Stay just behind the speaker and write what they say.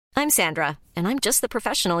I'm Sandra, and I'm just the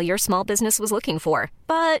professional your small business was looking for.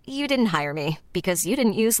 But you didn't hire me because you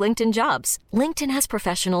didn't use LinkedIn Jobs. LinkedIn has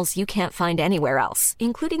professionals you can't find anywhere else,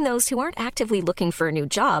 including those who aren't actively looking for a new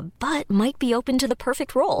job, but might be open to the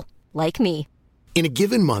perfect role, like me. In a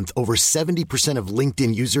given month, over 70% of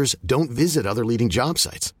LinkedIn users don't visit other leading job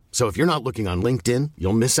sites. So if you're not looking on LinkedIn,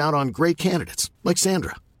 you'll miss out on great candidates like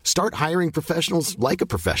Sandra. Start hiring professionals like a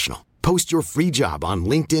professional. Post your free job on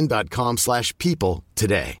linkedin.com/people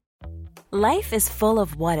today. Life is full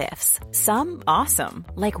of what-ifs. Some awesome,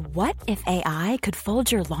 like what if AI could fold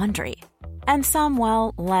your laundry? And some,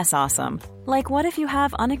 well, less awesome, like what if you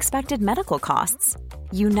have unexpected medical costs?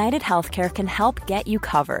 United Healthcare can help get you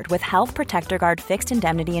covered with Health Protector Guard fixed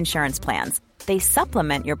indemnity insurance plans. They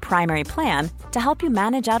supplement your primary plan to help you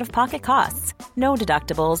manage out-of-pocket costs. No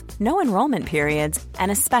deductibles, no enrollment periods,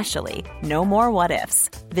 and especially no more what-ifs.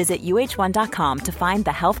 Visit uh1.com to find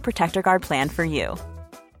the Health Protector Guard plan for you.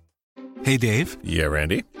 Hey, Dave. Yeah,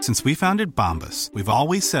 Randy. Since we founded Bombas, we've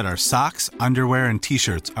always said our socks, underwear, and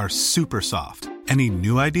T-shirts are super soft. Any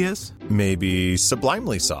new ideas? Maybe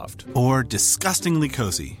sublimely soft. Or disgustingly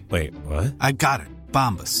cozy. Wait, what? I got it.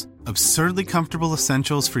 Bombas. Absurdly comfortable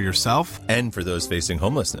essentials for yourself and for those facing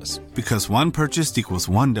homelessness. Because one purchased equals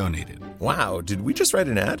one donated. Wow, did we just write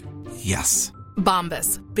an ad? Yes.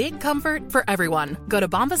 Bombas. Big comfort for everyone. Go to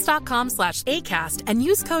bombas.com/ACAST and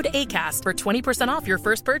use code ACAST for 20% off your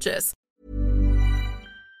first purchase.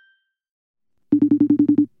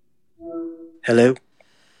 Hello.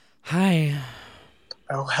 Hi.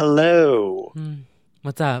 Oh, hello.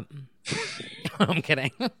 What's up? I'm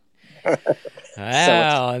kidding.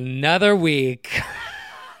 Well, another week.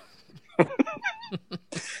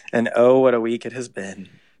 And oh, what a week it has been.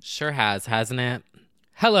 Sure has, hasn't it?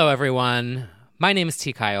 Hello, everyone. My name is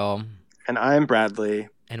T. Kyle. And I'm Bradley.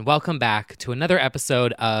 And welcome back to another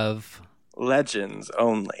episode of Legends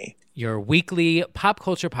Only, your weekly pop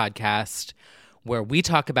culture podcast where we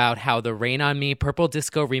talk about how the Rain on Me Purple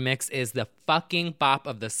Disco remix is the fucking bop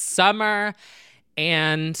of the summer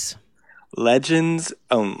and Legends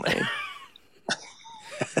Only.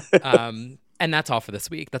 And that's all for this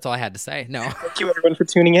week. That's all I had to say. No. Thank you, everyone, for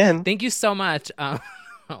tuning in. Thank you so much.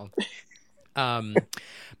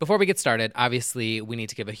 Before we get started, obviously, we need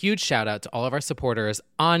to give a huge shout out to all of our supporters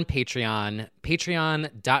on Patreon,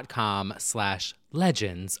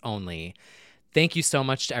 patreon.com/legendsonly. Thank you so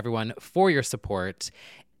much to everyone for your support.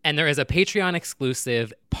 And there is a Patreon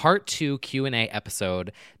exclusive part 2 Q&A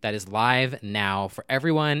episode that is live now for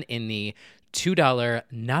everyone in the $2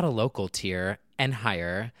 not a local tier and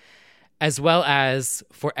higher, as well as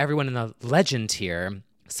for everyone in the legend tier,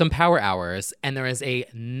 some power hours. And there is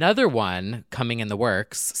another one coming in the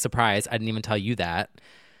works. Surprise, I didn't even tell you that.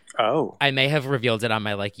 Oh. I may have revealed it on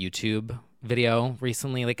my YouTube video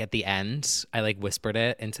recently, at the end. I whispered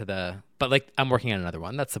it into but I'm working on another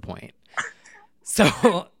one. That's the point.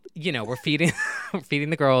 So, we're feeding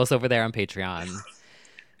the girls over there on Patreon. Thank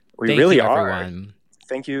really you, are. Everyone.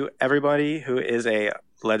 Thank you, everybody who is a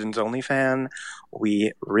Legends Only fan.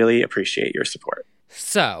 We really appreciate your support.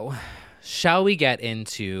 So, shall we get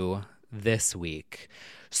into this week?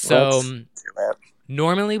 So,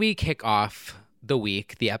 normally we kick off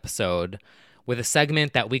the episode, with a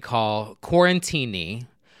segment that we call Quarantini,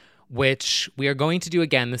 which we are going to do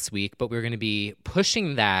again this week, but we're going to be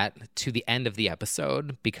pushing that to the end of the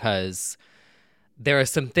episode because there are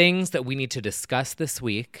some things that we need to discuss this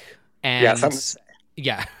week. And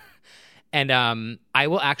yeah. And I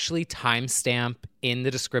will actually timestamp in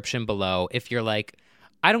the description below if you're like,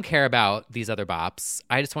 I don't care about these other bops.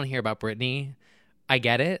 I just want to hear about Britney. I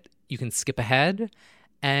get it. You can skip ahead.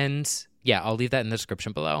 And yeah, I'll leave that in the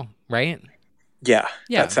description below, right? Yeah,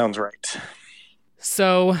 that sounds right.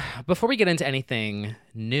 So before we get into anything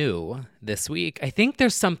new this week, I think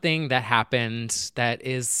there's something that happened that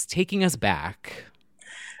is taking us back.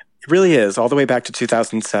 It really is, all the way back to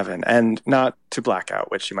 2007, and not to Blackout,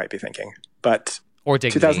 which you might be thinking, but or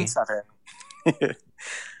Dignity. 2007.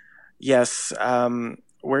 Yes,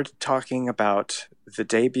 we're talking about the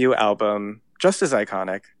debut album, Just As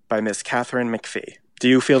Iconic, by Miss Katharine McPhee. Do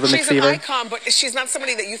you feel the McPhee? She's an icon, but she's not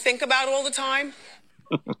somebody that you think about all the time.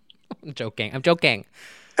 I'm joking.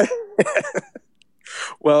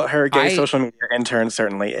 Well, her gay social media intern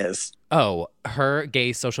certainly is. Oh, her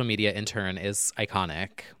gay social media intern is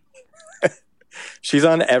iconic. She's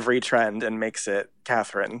on every trend and makes it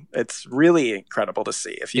Katharine. It's really incredible to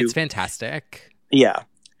see. It's fantastic. Yeah.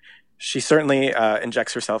 She certainly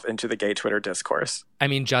injects herself into the gay Twitter discourse. I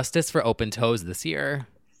mean, justice for open toes this year.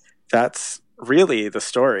 That's really the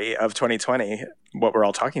story of 2020. What we're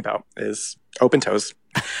all talking about is open toes.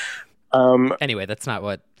 Anyway, that's not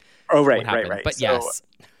what. Oh, right. But yes.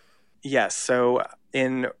 Yes. So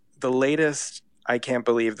in the latest, I can't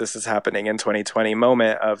believe this is happening in 2020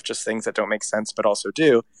 moment of just things that don't make sense but also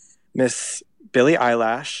do, Miss Billie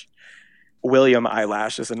Eilish, William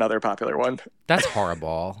Eyelash is another popular one. That's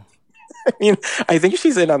horrible. I mean, I think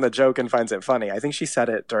she's in on the joke and finds it funny. I think she said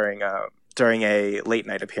it during a late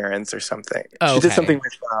night appearance or something. Oh, she did okay. something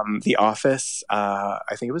with The Office. I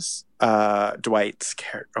think it was Dwight's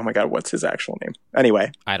character. Oh my God, what's his actual name?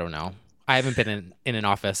 Anyway. I don't know. I haven't been in an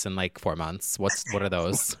office in like 4 months. What are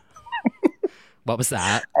those? What was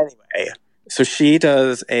that? Anyway, so she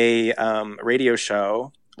does a radio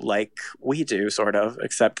show like we do, sort of,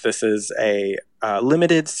 except this is a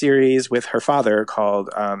limited series with her father called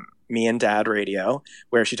Me and Dad Radio,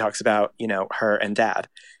 where she talks about, her and Dad.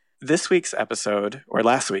 This week's episode, or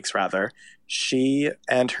last week's rather, she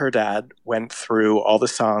and her dad went through all the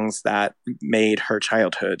songs that made her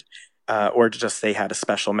childhood, or just they had a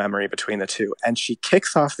special memory between the two. And she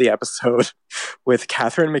kicks off the episode with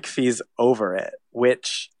Katharine McPhee's Over It,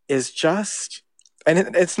 which is just, and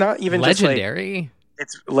it's not even legendary.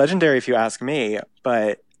 It's legendary if you ask me,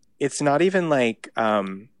 but it's not even like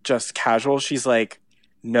just casual. She's like,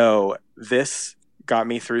 no, this got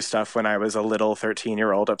me through stuff when I was a little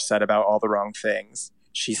 13-year-old upset about all the wrong things.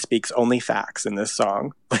 She speaks only facts in this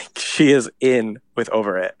song. Like, she is in with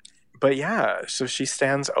Over It. But yeah, so she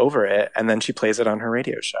stands over it, and then she plays it on her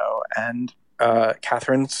radio show. And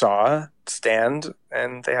Katharine saw Stand,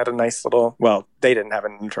 and they had a nice little, well, they didn't have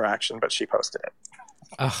an interaction, but she posted it.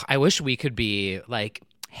 Ugh, I wish we could be like,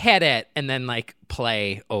 hit it, and then like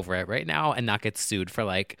play Over It right now and not get sued for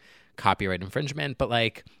like copyright infringement. But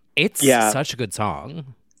like, it's such a good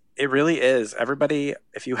song. It really is. Everybody,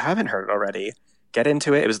 if you haven't heard it already, get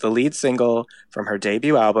into it. It was the lead single from her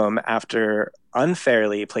debut album after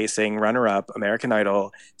unfairly placing runner-up American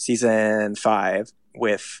Idol Season 5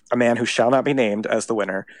 with a man who shall not be named as the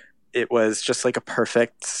winner. It was just like a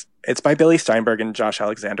perfect... It's by Billy Steinberg and Josh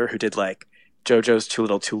Alexander, who did like JoJo's Too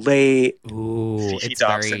Little Too Late. Ooh, it's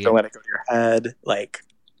very... Don't Let It Go to Your Head. Like,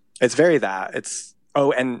 it's very that. It's...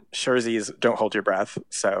 Oh, and Scherzy's Don't Hold Your Breath.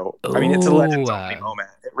 So, I mean, it's a Legends only moment.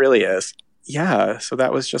 It really is. Yeah, so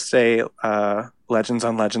that was just a Legends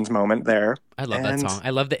on Legends moment there. I love that song.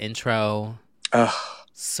 I love the intro.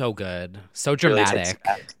 So good. So dramatic.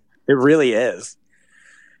 It really is.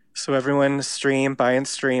 So everyone buy and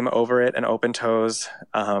stream Over It and Open Toes.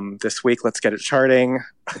 This week, let's get it charting.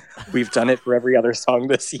 We've done it for every other song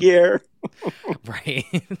this year. Right.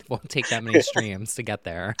 Won't take that many streams to get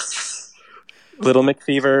there. Little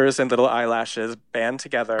McFeevers and Little Eyelashes band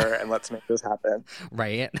together and let's make this happen.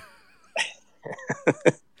 Right.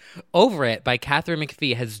 Over It by Katharine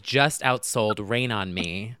McPhee has just outsold Rain on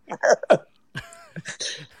Me.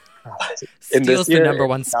 Steals the number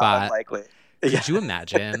one spot. Could you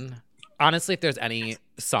imagine? Honestly, if there's any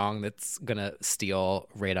song that's gonna steal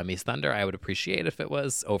Rain on Me's thunder, I would appreciate if it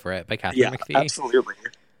was Over It by Katharine McPhee. Absolutely.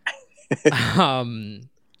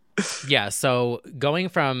 Yeah, so going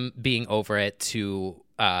from being over it to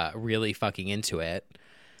really fucking into it.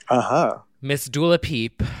 Miss Dula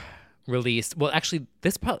Peep released, well, actually,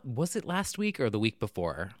 was it last week or the week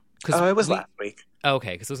before? It was last week.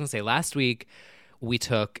 Okay, because I was going to say, last week we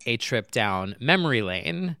took a trip down memory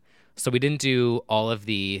lane, so we didn't do all of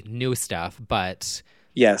the new stuff, but...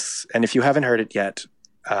 Yes, and if you haven't heard it yet,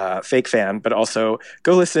 fake fan, but also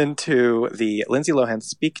go listen to the Lindsay Lohan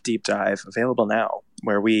Speak Deep Dive, available now,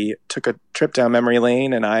 where we took a trip down memory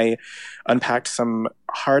lane and I unpacked some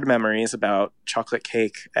hard memories about chocolate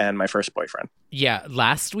cake and my first boyfriend. Yeah,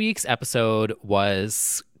 last week's episode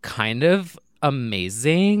was kind of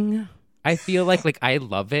amazing. I feel like I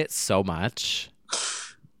love it so much.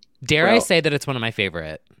 Dare I say that it's one of my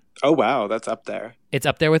favorite? Oh, wow, that's up there. It's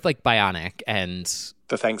up there with like Bionic and...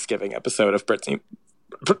 the Thanksgiving episode of Britney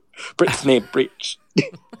Breach.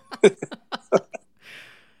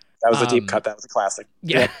 That was a deep cut. That was a classic.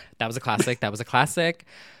 Yeah, yep. That was a classic.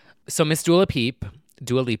 So Miss Dua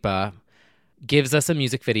Lipa, gives us a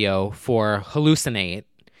music video for Hallucinate.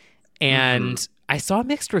 And I saw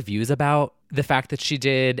mixed reviews about the fact that she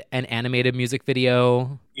did an animated music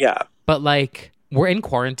video. Yeah. But like, we're in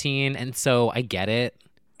quarantine, and so I get it.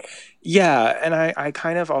 Yeah, and I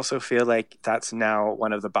kind of also feel like that's now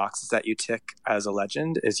one of the boxes that you tick as a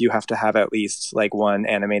legend, is you have to have at least like one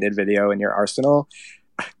animated video in your arsenal.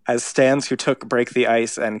 As stans who took Break the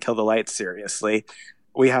Ice and Kill the Lights seriously,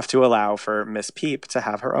 we have to allow for Miss Peep to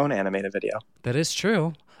have her own animated video. That is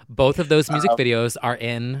true. Both of those music videos are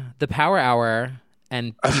in the Power Hour,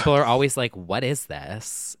 and people are always like, what is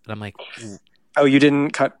this? And I'm like... Oh, you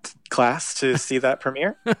didn't cut class to see that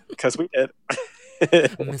premiere? Because we did.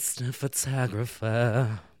 Mr.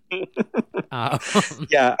 Photographer.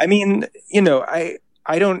 Yeah, I mean,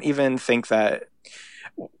 I don't even think that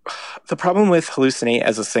the problem with Hallucinate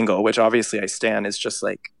as a single, which obviously I stan, is just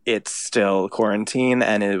like it's still quarantine,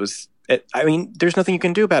 and I mean, there's nothing you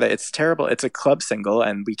can do about it. It's terrible. It's a club single,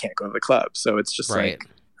 and we can't go to the club, so it's just like,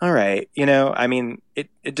 all right, I mean,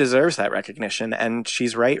 it deserves that recognition, and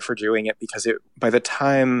she's right for doing it because by the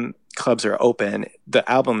time clubs are open, the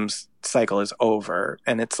album's cycle is over,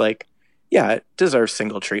 and it's like, yeah, it deserves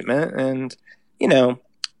single treatment, and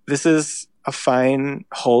this is a fine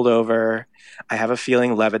holdover. I have a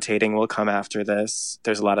feeling Levitating will come after this.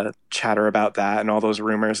 There's a lot of chatter about that and all those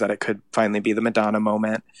rumors that it could finally be the Madonna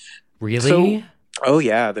moment. Really? Oh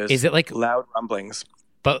yeah. Is it like loud rumblings?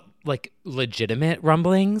 But like legitimate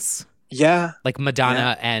rumblings? Yeah. Like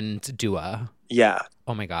Madonna and Dua? Yeah.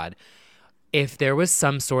 Oh my God. If there was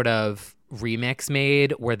some sort of remix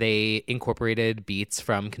made where they incorporated beats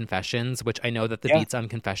from Confessions, which I know that the beats on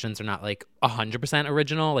Confessions are not like 100%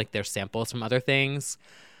 original, like they're samples from other things.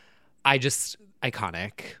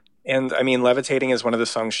 Iconic. And I mean, Levitating is one of the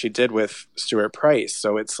songs she did with Stuart Price.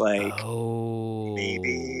 So it's like,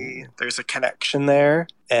 maybe there's a connection there,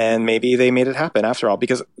 and maybe they made it happen after all.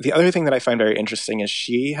 Because the other thing that I find very interesting is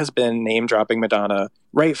she has been name dropping Madonna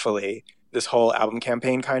rightfully this whole album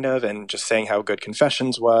campaign kind of, and just saying how good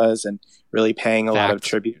Confessions was and really paying a lot of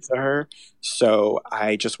tribute to her. So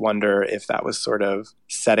I just wonder if that was sort of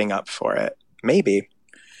setting up for it. Maybe.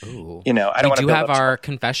 Ooh. I don't want to. We do have our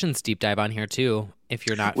Confessions deep dive on here too, if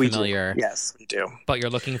you're not familiar. Yes, we do. But you're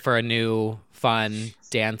looking for a new, fun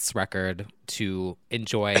dance record to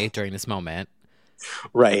enjoy during this moment.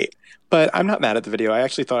 Right. But I'm not mad at the video. I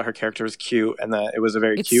actually thought her character was cute and that it was a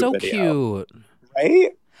very cute video. It's so cute. Right?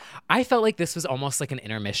 I felt like this was almost like an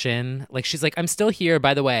intermission. Like she's like, I'm still here,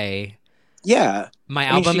 by the way. Yeah. My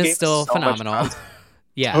album is still phenomenal.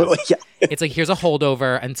 Yeah. Totally, yeah. It's like, here's a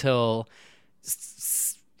holdover until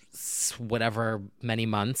whatever many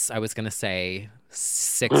months. I was going to say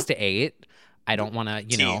 6 to 8. I don't want to,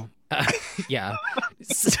 yeah.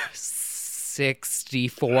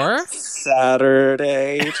 64.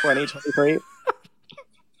 Saturday, 2023.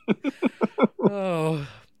 Oh.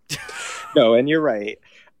 No, and you're right.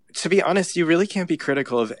 To be honest, you really can't be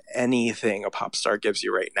critical of anything a pop star gives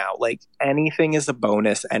you right now. Like, anything is a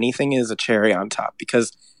bonus. Anything is a cherry on top,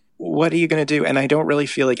 because what are you going to do? And I don't really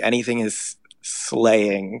feel like anything is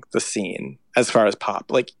slaying the scene as far as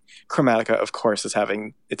pop. Like, Chromatica, of course, is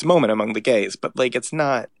having its moment among the gays, but like, it's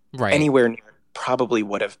not anywhere near probably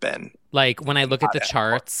would have been. Like, when I look at the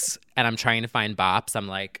charts and I'm trying to find bops, I'm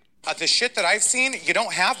like, the shit that I've seen, you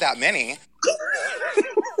don't have that many.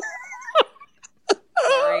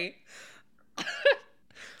 Sorry.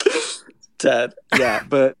 Dead. Yeah,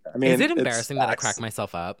 but I mean, is it embarrassing that I crack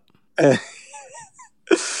myself up?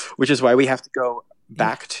 Which is why we have to go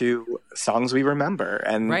back to songs we remember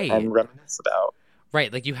and reminisce about.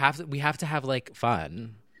 Right, like we have to have like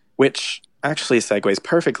fun. Which actually segues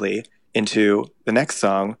perfectly into the next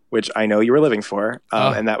song, which I know you were living for,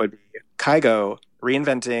 and that would be Kygo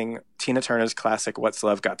reinventing Tina Turner's classic "What's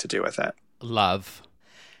Love Got to Do with It?" Love.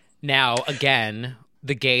 Now, again,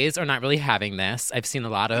 the gays are not really having this. I've seen a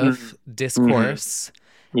lot of discourse.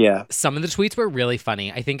 Yeah. Some of the tweets were really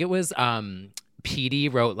funny. I think it was Petey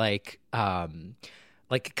wrote like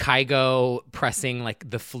Kygo pressing like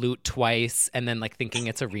the flute twice and then like thinking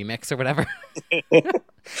it's a remix or whatever.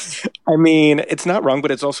 I mean, it's not wrong,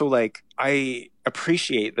 but it's also like, I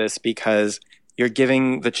appreciate this because you're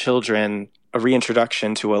giving the children a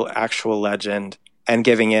reintroduction to an actual legend and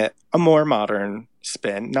giving it a more modern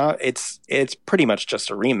spin. It's pretty much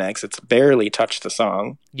just a remix. It's barely touched the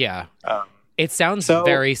song. Yeah. It sounds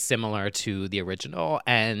very similar to the original,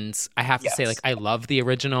 and I have to say, like, I love the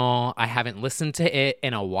original. I haven't listened to it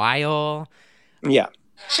in a while. Yeah.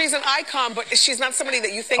 She's an icon, but she's not somebody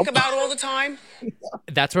that you think about all the time.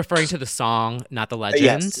 That's referring to the song, not the legend,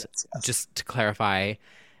 yes. Just to clarify.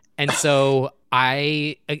 And so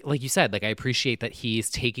I, like you said, like, I appreciate that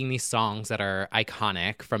he's taking these songs that are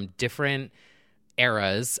iconic from different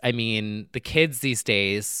eras. I mean, the kids these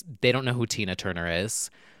days, they don't know who Tina Turner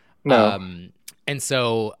is. No. And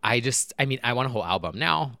so I want a whole album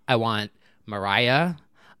now. I want Mariah.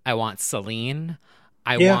 I want Celine.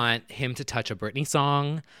 I want him to touch a Britney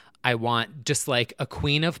song. I want just like a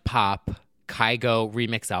Queen of Pop Kygo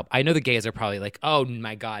remix album. I know the gays are probably like, oh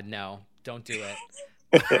my God, no, don't do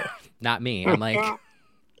it. Not me. I'm like,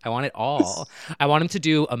 I want it all. I want him to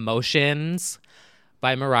do Emotions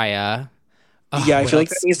by Mariah. Yeah, I feel like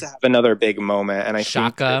that needs to have another big moment. And I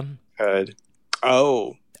Shaka. think it could.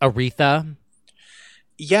 Oh. Aretha.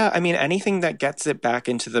 Yeah, I mean, anything that gets it back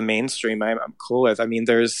into the mainstream, I'm cool with. I mean,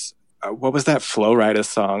 there's what was that Flo Rida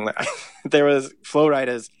song? There was Flo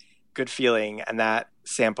Rida's Good Feeling, and that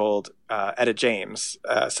sampled Etta James,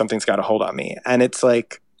 Something's Got a Hold on Me. And it's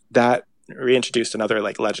like that reintroduced another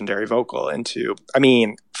like legendary vocal into, I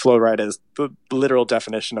mean, Flo Rida is the literal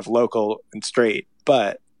definition of local and straight,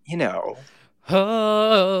 but you know.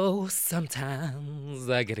 Oh, sometimes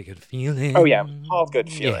I get a good feeling. Oh yeah, all Good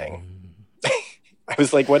Feeling. Yeah. I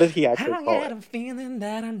was like, what did he actually call it? I get a feeling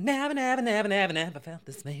that I never felt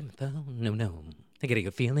this way before. No. I get a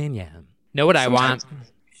good feeling, yeah. Know what Sometimes. I want?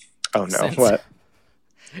 Oh no, what?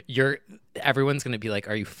 Everyone's going to be like,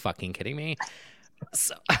 are you fucking kidding me?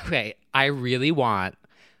 So, okay, I really want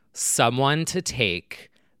someone to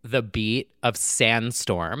take the beat of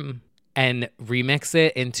Sandstorm and remix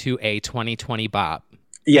it into a 2020 bop.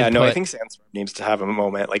 Yeah, no, I think Sandstorm needs to have a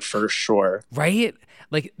moment, like, for sure. Right?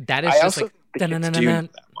 Like, that is just like...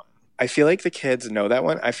 I feel like the kids know that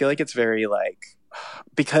one. I feel like it's very, like...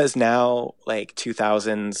 Because now, like,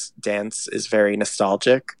 2000s dance is very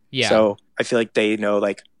nostalgic. Yeah. So I feel like they know,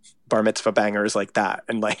 like, bar mitzvah bangers like that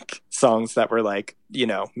and, like, songs that were, like, you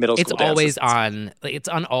know, middle school It's always on. Like, it's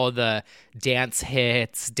on all the dance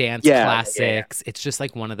hits, dance classics. Yeah. It's just,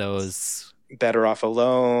 like, one of those... Better Off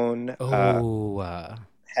Alone.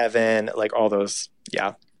 Heaven. Like, all those.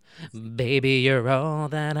 Yeah. Baby, you're all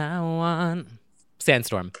that I want.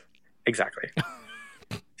 Sandstorm. Exactly.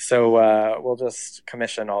 So we'll just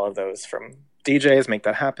commission all of those from DJs, make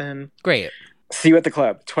that happen. Great. See you at the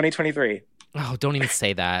club, 2023. Oh, don't even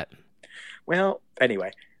say that. Well,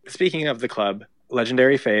 anyway, speaking of the club,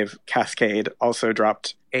 legendary fave Cascade also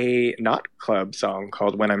dropped a not club song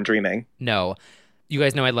called When I'm Dreaming. No. You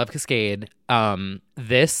guys know I love Cascade.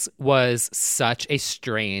 This was such a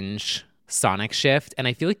strange sonic shift. And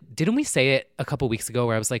I feel like, didn't we say it a couple weeks ago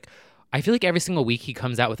where I was like, I feel like every single week he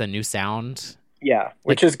comes out with a new sound. Yeah,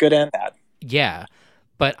 which is good and bad. Yeah,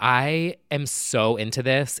 but I am so into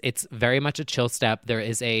this. It's very much a chill step. There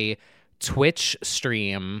is a Twitch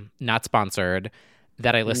stream, not sponsored,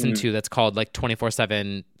 that I listen to that's called like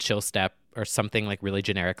 24/7 Chill Step or something like really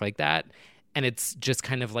generic like that. And it's just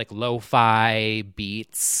kind of like lo-fi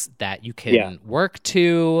beats that you can work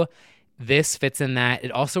to. This fits in that.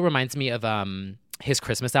 It also reminds me of his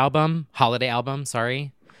Christmas album, holiday album,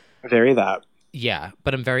 sorry. Very that. Yeah,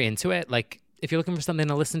 but I'm very into it. Like, if you're looking for something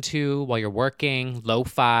to listen to while you're working,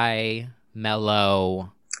 lo-fi,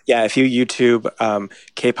 mellow. Yeah, if you YouTube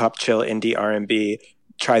K-pop chill indie R&B,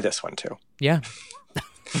 try this one too. Yeah.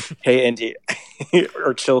 Hey indie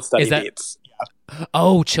or chill study beats. Yeah.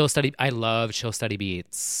 Oh, chill study. I love chill study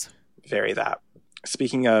beats. Very that.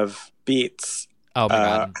 Speaking of beats. Oh my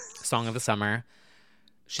God. Song of the summer.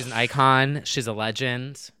 She's an icon. She's a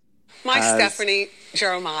legend. My Stephanie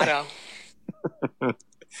Germano.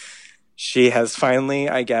 She has finally,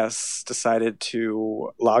 I guess, decided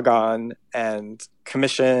to log on and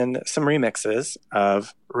commission some remixes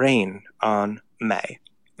of Rain on May,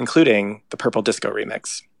 including the Purple Disco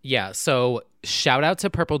remix. Yeah, so shout out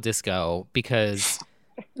to Purple Disco because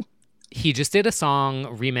he just did a song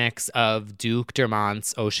remix of Duke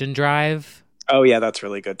Dermont's Ocean Drive. Oh, yeah, that's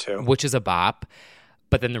really good too. Which is a bop.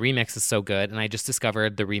 But then the remix is so good, and I just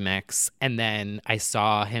discovered the remix, and then I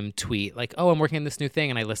saw him tweet, like, oh, I'm working on this new thing,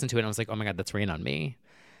 and I listened to it, and I was like, oh my God, that's Rain on Me.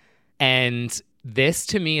 And this,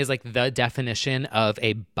 to me, is like the definition of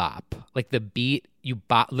a bop. Like the beat, you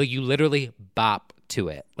literally bop to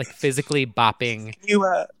it, like physically bopping. Can you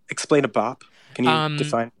explain a bop? Can you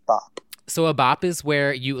define bop? So a bop is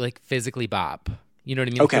where you like physically bop. You know what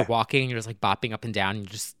I mean? Okay. Like you're walking, you're just like bopping up and down.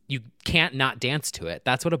 And you can't not dance to it.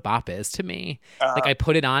 That's what a bop is to me. Like I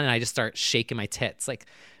put it on and I just start shaking my tits. Like,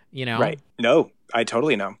 you know? Right. No, I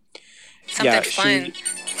totally know. Something fun.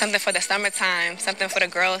 Something for the summertime. Something for the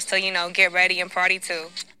girls to, you know, get ready and party to.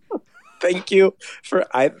 Thank you for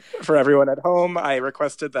everyone at home. I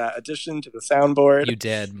requested that addition to the soundboard. You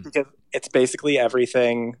did. Because it's basically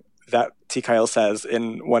everything that T. Kyle says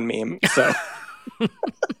in one meme. So...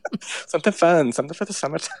 something fun, something for the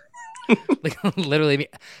summertime. Like literally,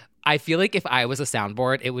 I feel like if I was a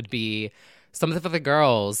soundboard, it would be something for the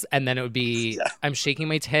girls, and then it would be I'm shaking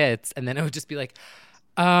my tits, and then it would just be like,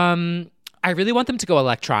 I really want them to go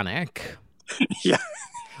electronic. Yeah.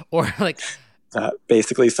 Or like that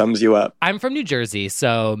basically sums you up. I'm from New Jersey,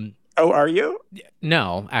 so Oh, are you?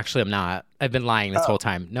 No, actually I'm not. I've been lying this whole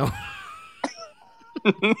time. No.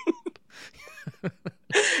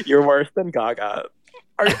 You're worse than Gaga.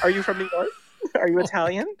 Are you from New York? Are you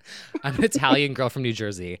Italian? I'm an Italian girl from New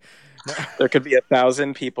Jersey. There could be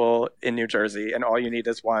 1,000 people in New Jersey, and all you need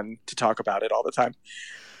is one to talk about it all the time.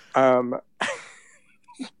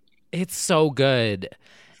 It's so good.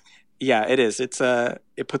 Yeah, it is.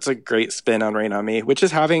 It it puts a great spin on Rain on Me, which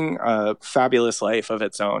is having a fabulous life of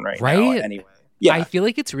its own right now anyway. Yeah. I feel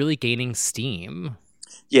like it's really gaining steam.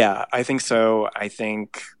 Yeah, I think so. I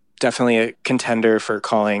think definitely a contender for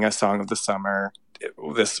calling a song of the summer,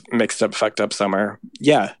 this mixed up, fucked up summer.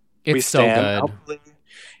 Yeah. It's so good. Hopefully,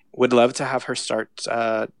 would love to have her start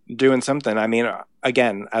doing something. I mean,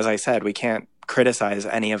 again, as I said, we can't criticize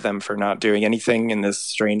any of them for not doing anything in this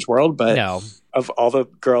strange world, but no. Of all the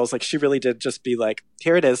girls, like she really did just be like,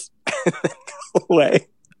 here it is. Go away.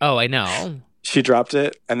 Oh, I know. She dropped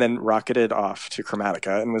it and then rocketed off to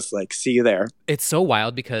Chromatica and was like, see you there. It's so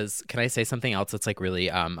wild because, can I say something else that's like really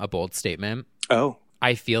a bold statement? Oh.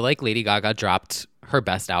 I feel like Lady Gaga dropped her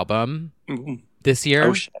best album this year.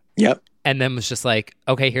 Oh, shit. Yep. And then was just like,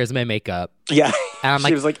 okay, here's my makeup. Yeah. And I'm she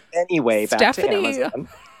like, was like, anyway, back to Amazon.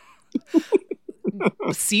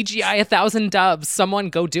 CGI 1,000 doves. Someone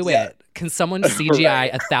go do it. Can someone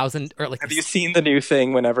CGI 1,000 or like? Have you seen the new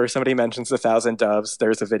thing? Whenever somebody mentions 1,000 doves,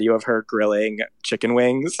 there's a video of her grilling chicken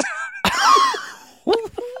wings.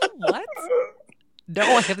 What? No,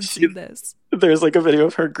 I haven't seen this. There's like a video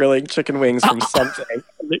of her grilling chicken wings from something.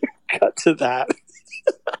 Cut to that.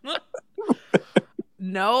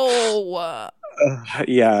 No.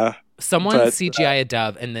 Yeah. Someone CGI a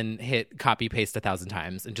dove and then hit copy paste 1,000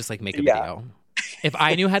 times and just like make a video. If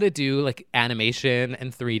I knew how to do like animation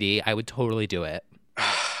and 3D, I would totally do it.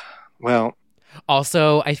 Well,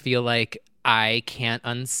 also, I feel like I can't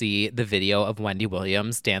unsee the video of Wendy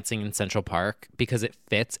Williams dancing in Central Park because it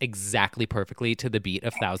fits exactly perfectly to the beat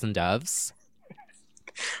of 1,000 Doves.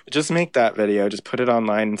 Just make that video. Just put it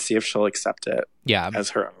online and see if she'll accept it. Yeah. As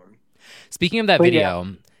her own. Speaking of that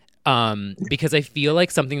video, because I feel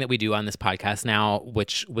like something that we do on this podcast now,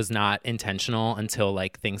 which was not intentional until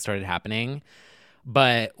like things started happening,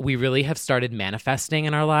 but we really have started manifesting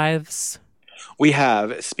in our lives. We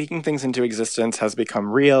have. Speaking things into existence has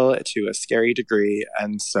become real to a scary degree.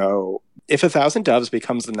 And so if 1,000 Doves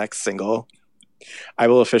becomes the next single, I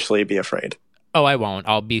will officially be afraid. Oh, I won't.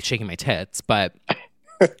 I'll be shaking my tits. But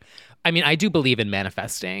I mean, I do believe in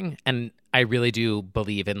manifesting. And I really do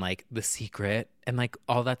believe in like The Secret and like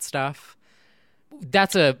all that stuff.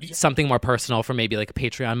 That's something more personal for maybe like a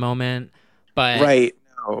Patreon moment. But right.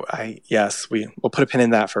 No, yes, we'll put a pin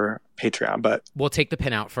in that for Patreon, but we'll take the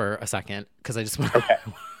pin out for a second because I just want okay.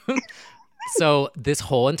 So this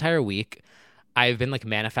whole entire week I've been like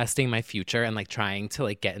manifesting my future and like trying to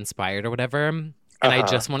like get inspired or whatever. And I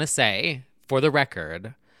just want to say, for the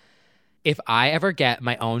record, if I ever get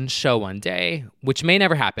my own show one day, which may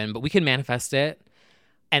never happen, but we can manifest it,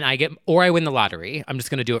 and I win the lottery, I'm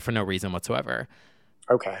just going to do it for no reason whatsoever.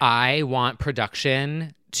 Okay. I want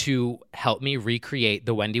production to help me recreate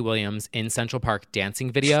the Wendy Williams in Central Park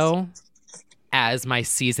dancing video as my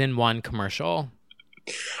season 1 commercial.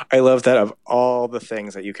 I love that of all the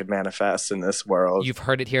things that you could manifest in this world. You've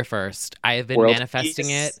heard it here first. I have been manifesting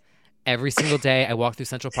it every single day. I walk through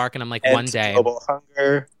Central Park and I'm like, one day. Global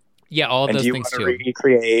hunger. Yeah, all of those things too. And you want to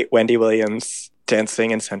recreate Wendy Williams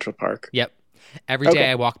dancing in Central Park. Yep. Every day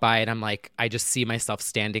I walk by and I'm like, I just see myself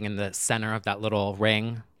standing in the center of that little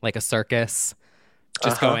ring, like a circus,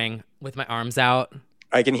 just going with my arms out.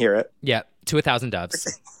 I can hear it. Yeah, to 1,000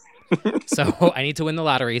 Doves. So I need to win the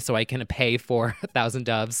lottery so I can pay for 1,000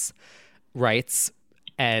 Doves rights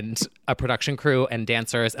and a production crew and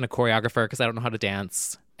dancers and a choreographer because I don't know how to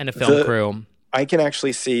dance and a film crew. I can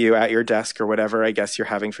actually see you at your desk or whatever I guess you're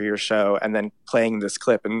having for your show and then playing this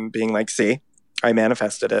clip and being like, see, I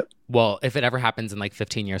manifested it. Well, if it ever happens in like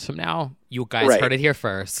 15 years from now, you guys heard it here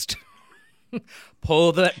first.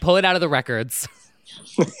 Pull it out of the records.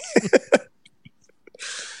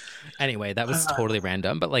 Anyway, that was totally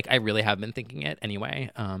random, but like I really have been thinking it anyway.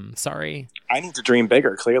 Sorry. I need to dream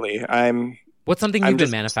bigger, clearly. What's something you've been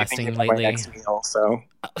manifesting lately? My next meal, so.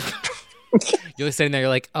 You're sitting there, you're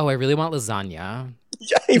like, oh, I really want lasagna.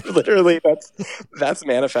 Yeah, literally, that's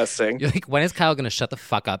manifesting. You're like, when is Kyle going to shut the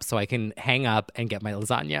fuck up so I can hang up and get my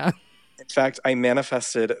lasagna? In fact, I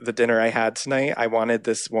manifested the dinner I had tonight. I wanted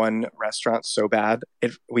this one restaurant so bad.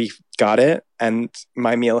 We got it, and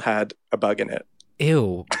my meal had a bug in it.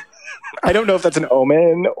 Ew. I don't know if that's an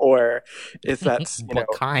omen or if that's, what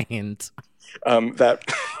kind? That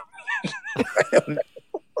I don't know.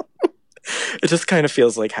 It just kind of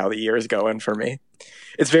feels like how the year is going for me.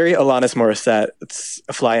 It's very Alanis Morissette. It's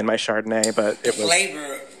a fly in my Chardonnay, but it was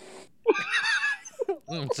flavor.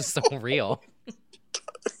 It's just so real.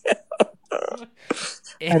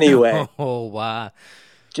 Anyway,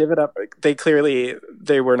 give it up.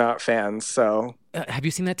 They were not fans. So, have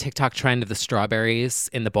you seen that TikTok trend of the strawberries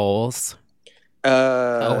in the bowls?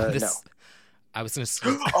 No. I was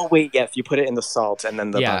gonna. Oh wait, yes, you put it in the salt and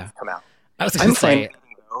then the bugs come out. I was gonna say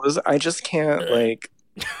nose. I just can't like.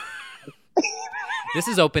 This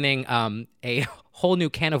is opening a whole new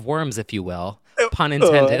can of worms, if you will, pun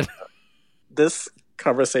intended. This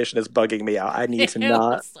conversation is bugging me out. I need to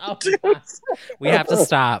not. We have to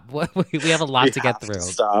stop. We have a lot to get through.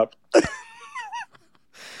 Stop.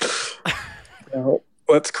 Now,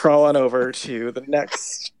 let's crawl on over to the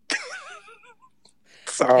next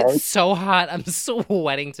song. It's so hot. I'm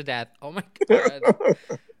sweating to death. Oh my God.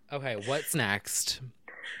 Okay, what's next?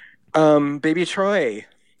 Baby Troy.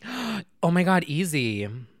 Oh my God, easy.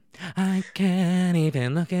 I can't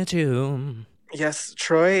even look at you. Yes,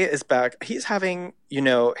 Troy is back. He's having,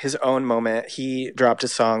 his own moment. He dropped a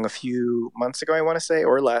song a few months ago, I want to say,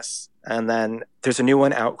 or less. And then there's a new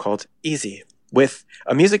one out called Easy, with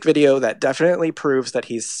a music video that definitely proves that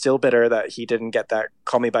he's still bitter that he didn't get that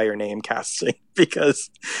Call Me By Your Name casting, because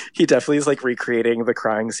he definitely is like recreating the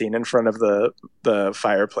crying scene in front of the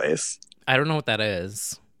fireplace. I don't know what that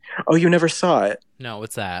is. Oh, you never saw it? No,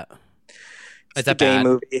 what's that? It's a gay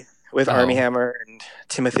movie with Armie Hammer and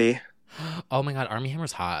Timothy. Oh my God, Armie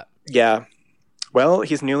Hammer's hot. Yeah. Well,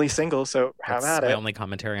 he's newly single, so have at it. That's my only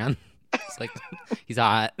commentary on. It's like, he's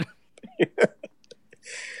hot.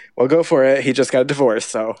 Well, go for it. He just got a divorce,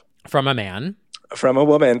 so. From a man? From a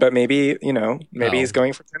woman, but maybe, he's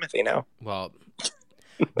going for Timothy now. Well,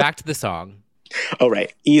 back to the song. Oh,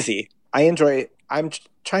 right. Easy. I'm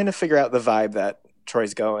trying to figure out the vibe that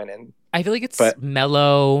Troy's going in. I feel like it's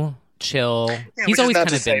mellow, chill. Yeah, he's always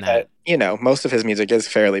kind of been that. Most of his music is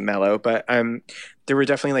fairly mellow, but there were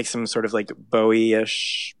definitely like some sort of like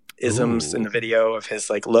Bowie-ish isms in the video of his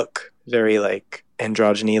like look, very like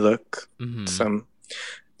androgyny look. Mm-hmm.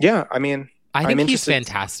 I think he's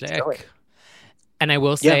fantastic. And I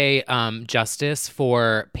will say justice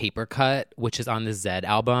for Paper Cut, which is on the Zed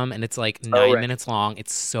album, and it's like 9 minutes long.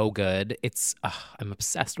 It's so good. I'm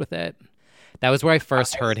obsessed with it. That was where I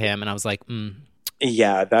first heard him, and I was like,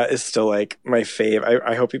 Yeah, that is still like my fave.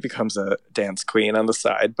 I hope he becomes a dance queen on the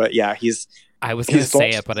side. But yeah, I was going to say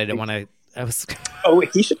it, but I didn't want to. Oh,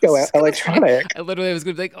 he should go electronic. I literally was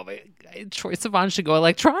going to be like, oh my God, Troye Sivan should go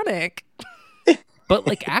electronic. But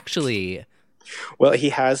like, actually. Well, he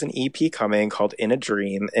has an EP coming called In a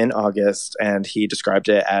Dream in August, and he described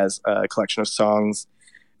it as a collection of songs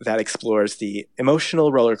that explores the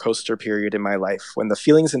emotional roller coaster period in my life when the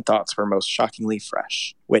feelings and thoughts were most shockingly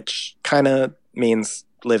fresh, which kind of means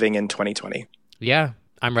living in 2020. Yeah,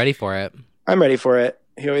 I'm ready for it. I'm ready for it.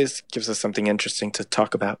 He always gives us something interesting to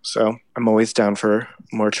talk about, so I'm always down for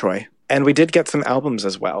more Troy. And we did get some albums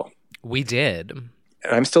as well. We did.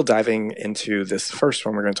 And I'm still diving into this first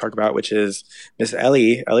one we're going to talk about, which is Miss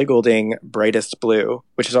Ellie Goulding, Brightest Blue,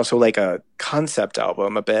 which is also like a concept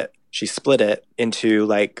album a bit. She split it into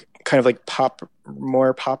like kind of like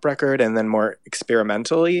more pop record and then more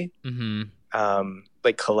experimentally,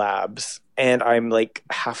 like collabs. And I'm like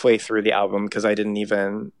halfway through the album because I didn't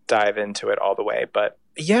even dive into it all the way. But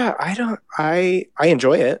yeah, I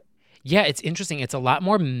enjoy it. Yeah, it's interesting. It's a lot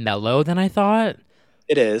more mellow than I thought.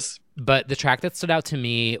 It is. But the track that stood out to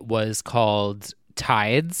me was called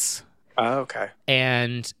Tides. Oh, okay.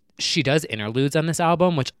 And she does interludes on this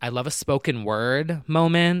album, which I love a spoken word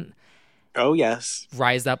moment. Oh, yes.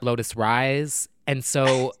 Rise Up, Lotus Rise. And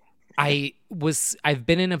so I've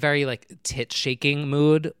been in a very like tit shaking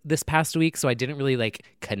mood this past week, so I didn't really like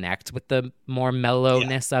connect with the more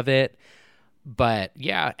mellowness of it. But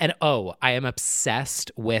yeah, and I am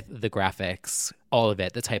obsessed with the graphics, all of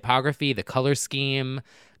it, the typography, the color scheme,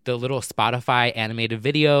 the little Spotify animated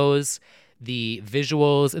videos, the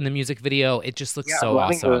visuals in the music video. It just looks so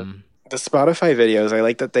awesome. The Spotify videos, I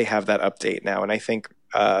like that they have that update now, and I think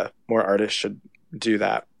more artists should do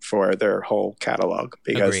that for their whole catalog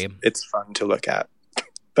because it's fun to look at.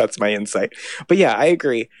 That's my insight. But yeah, I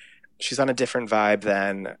agree. She's on a different vibe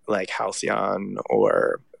than like Halcyon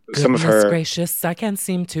or some of her. Goodness gracious, I can't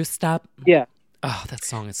seem to stop. Yeah. Oh, that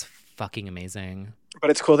song is fucking amazing. But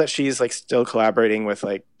it's cool that she's like still collaborating with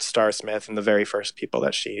like Star Smith and the very first people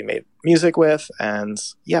that she made music with. And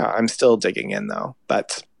yeah, I'm still digging in though.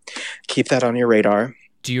 But keep that on your radar.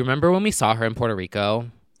 Do you remember when we saw her in Puerto Rico?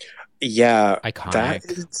 Yeah. Iconic. That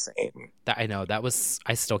is insane. I know.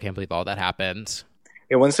 I still can't believe all that happened.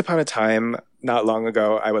 Yeah, once upon a time, not long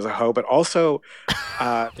ago, I was a hoe, but also...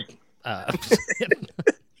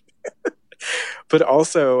 but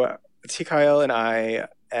also, T. Kyle and I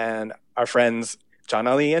and our friends, John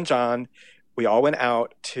Ali and John, we all went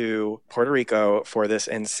out to Puerto Rico for this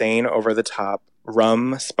insane over-the-top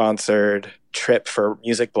rum sponsored trip for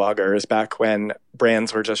music bloggers back when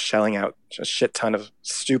brands were just shelling out a shit ton of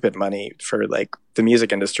stupid money for like the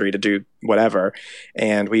music industry to do whatever.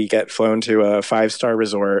 And we get flown to a 5-star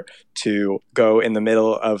resort to go in the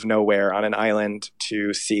middle of nowhere on an island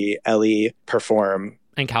to see Ellie perform.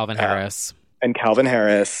 And Calvin Harris.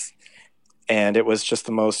 And it was just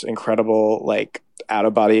the most incredible, like,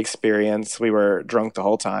 out-of-body experience. We were drunk the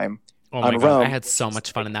whole time. Oh my God, I had so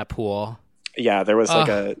much fun in that pool. Yeah, there was like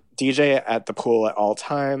a DJ at the pool at all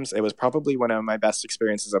times. It was probably one of my best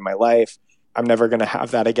experiences of my life. I'm never going to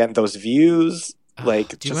have that again. Those views,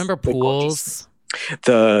 like... Do you remember pools?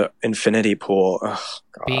 The infinity pool. Oh,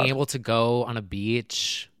 God. Being able to go on a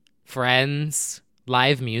beach, friends,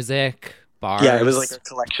 live music, bars. Yeah, it was like a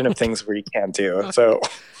collection of things we can't do, so...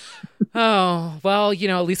 Oh, well, you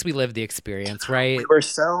know, at least we lived the experience, right? We were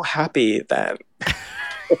so happy then.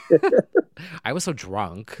 I was so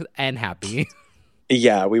drunk and happy.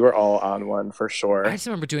 Yeah, we were all on one for sure. I just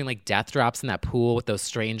remember doing like death drops in that pool with those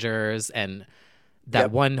strangers and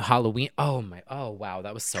that one Halloween. Oh wow,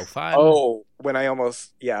 that was so fun. Oh, when I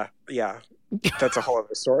almost, yeah. That's a whole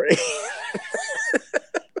other story.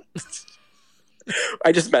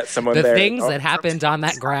 I just met someone the there. The things that happened on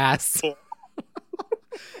that grass.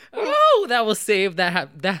 Oh, that will save that.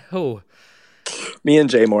 Oh. Me and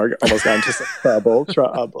Jay Morg almost got into some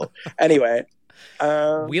trouble. Anyway.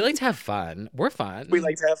 We like to have fun. We're fun. We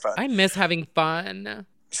like to have fun. I miss having fun.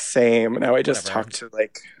 Same. Now I just talk to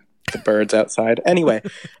like the birds outside. Anyway.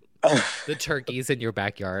 The turkeys in your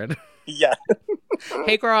backyard. Yeah.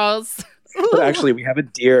 Hey, girls. But actually, we have a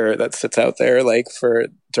deer that sits out there like for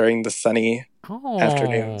during the sunny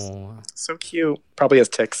afternoons. So cute. Probably has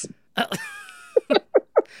ticks.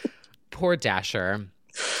 Poor Dasher.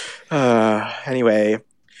 Anyway,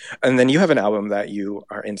 and then you have an album that you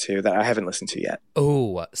are into that I haven't listened to yet.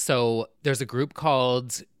 Oh, so there's a group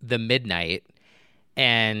called The Midnight,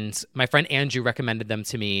 and my friend Andrew recommended them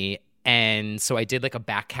to me, and so I did like a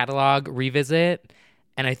back catalog revisit,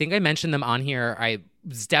 and I think I mentioned them on here. I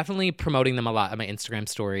was definitely promoting them a lot on my Instagram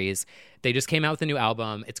stories. They just came out with a new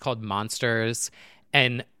album. It's called Monsters.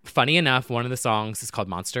 And funny enough, one of the songs is called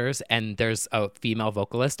Monsters, and there's a female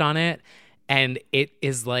vocalist on it. And it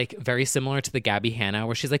is like very similar to the Gabby Hanna,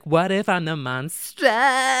 where she's like, "What if I'm the monster?"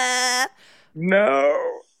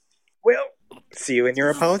 No. Well, see you in your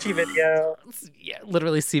apology video. Yeah,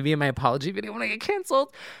 literally see me in my apology video when I get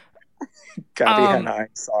canceled. Gabby Hanna, I'm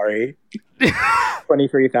sorry.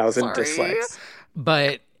 23,000 dislikes.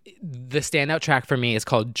 But the standout track for me is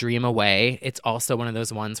called Dream Away. It's also one of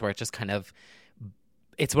those ones where it just kind of...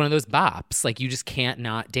 It's one of those bops. Like, you just can't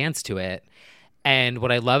not dance to it. And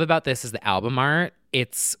what I love about this is the album art.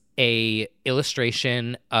 It's a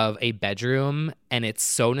illustration of a bedroom, and it's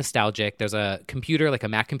so nostalgic. There's a computer, like a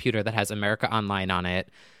Mac computer, that has America Online on it.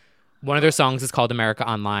 One of their songs is called America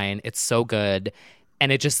Online. It's so good.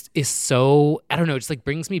 And it just is so, I don't know, it just like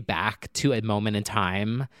brings me back to a moment in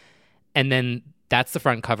time. And then that's the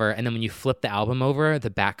front cover. And then when you flip the album over, the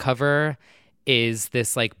back cover is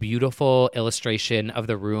this like beautiful illustration of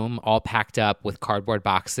the room all packed up with cardboard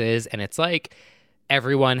boxes. And it's like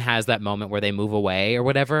everyone has that moment where they move away or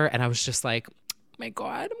whatever. And I was just like, oh my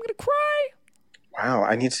God, I'm going to cry.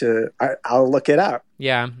 Wow, I'll look it up.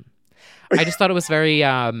 Yeah. I just thought it was very,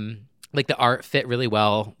 like the art fit really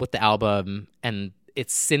well with the album. And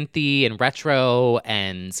it's synthy and retro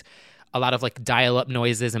and a lot of like dial-up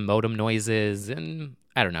noises and modem noises. And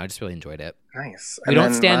I don't know, I just really enjoyed it. Nice. We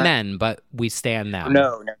don't stand men, but we stand them.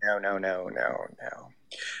 No.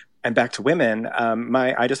 And back to women,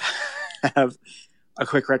 I just have a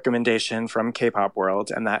quick recommendation from K-pop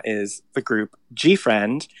world, and that is the group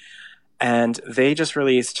G-Friend. And they just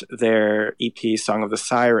released their EP, Song of the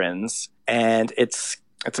Sirens, and it's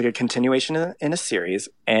like a continuation in a series.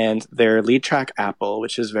 And their lead track, Apple,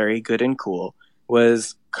 which is very good and cool,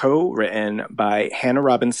 was co-written by Hannah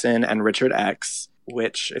Robinson and Richard X,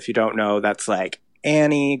 which, if you don't know, that's like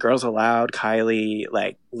Annie, Girls Aloud, Kylie,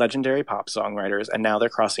 like legendary pop songwriters, and now they're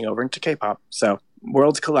crossing over into K-pop. So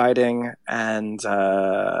worlds colliding, and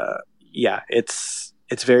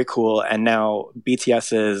it's very cool. And now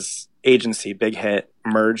BTS's agency, Big Hit,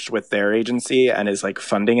 merged with their agency and is like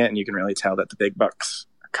funding it, and you can really tell that the big bucks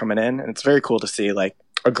are coming in. And it's very cool to see like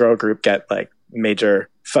a girl group get like major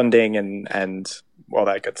funding and all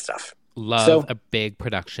that good stuff. Love a big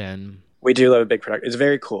production. We do love a big production. It's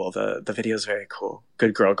very cool. The video is very cool.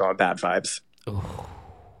 Good girl gone bad vibes. Ooh,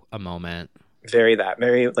 a moment. Very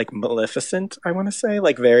like Maleficent, I want to say.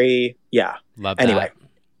 Like very, yeah. Love that. Anyway,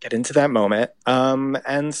 get into that moment.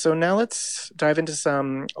 And so now let's dive into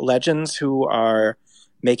some legends who are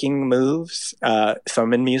making moves,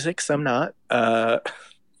 some in music, some not.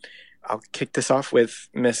 I'll kick this off with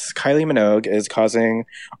Miss Kylie Minogue is causing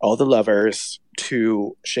all the lovers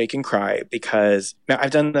to shake and cry because now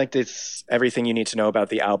I've done like this everything you need to know about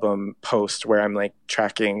the album post where I'm like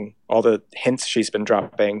tracking all the hints she's been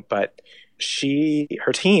dropping, but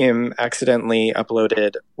her team accidentally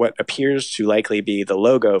uploaded what appears to likely be the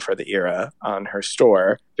logo for the era on her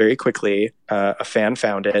store very quickly. A fan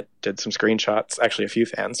found it, did some screenshots, actually a few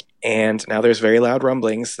fans, and now there's very loud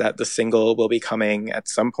rumblings that the single will be coming at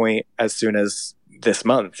some point as soon as this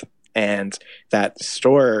month. And that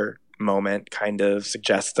store moment kind of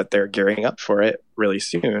suggests that they're gearing up for it really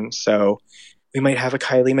soon. So we might have a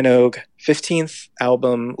Kylie Minogue 15th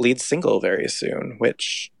album lead single very soon,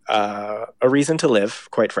 which a reason to live,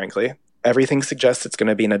 quite frankly. Everything suggests it's going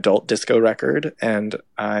to be an adult disco record, and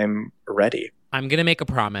I'm ready. I'm going to make a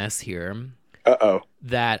promise here. Uh-oh.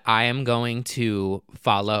 That I am going to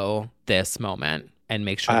follow this moment and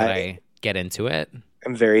make sure that I get into it.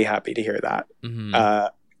 I'm very happy to hear that. Mm-hmm.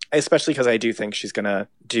 Especially because I do think she's going to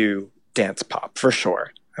do dance pop for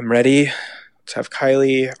sure. I'm ready to have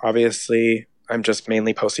Kylie, obviously. I'm just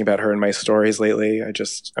mainly posting about her in my stories lately.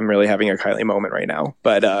 I'm really having a Kylie moment right now.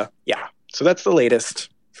 But yeah, so that's the latest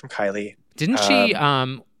from Kylie.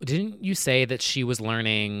 Didn't you say that she was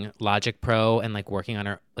learning Logic Pro and like working on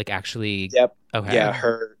her, like actually? Yep. Okay. Yeah,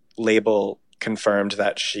 her label confirmed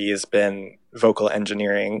that she has been vocal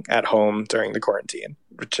engineering at home during the quarantine,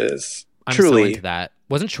 which is truly so into that.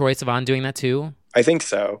 Wasn't Troye Sivan doing that too? I think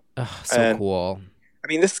so. So cool. I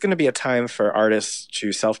mean, this is going to be a time for artists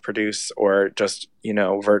to self-produce or just,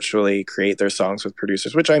 virtually create their songs with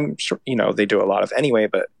producers, which I'm sure, they do a lot of anyway.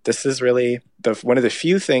 But this is really one of the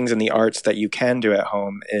few things in the arts that you can do at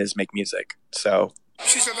home is make music. So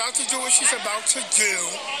she's about to do what she's about to do,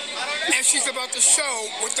 and she's about to show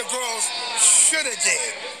what the girls should have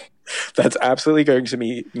did. That's absolutely going to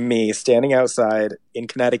be me standing outside in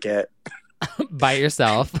Connecticut by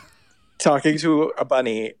yourself, talking to a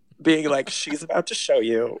bunny, being like, she's about to show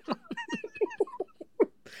you.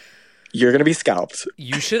 You're going to be scalped.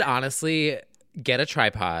 You should honestly get a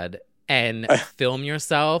tripod and film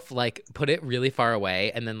yourself, like put it really far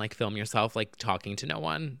away and then like film yourself like talking to no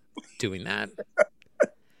one doing that.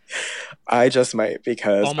 I just might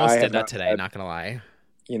because almost did that today, not going to lie.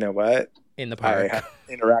 You know what? In the park. I have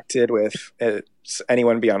interacted with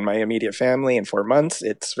anyone beyond my immediate family in 4 months.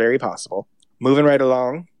 It's very possible. Moving right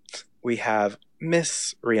along, we have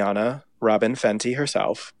Miss Rihanna, Robyn Fenty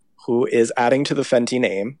herself, who is adding to the Fenty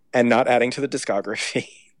name and not adding to the discography.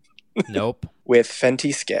 Nope. With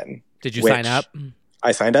Fenty Skin. Did you sign up?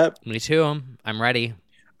 I signed up. Me too. I'm ready.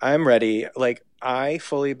 I'm ready. Like, I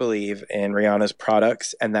fully believe in Rihanna's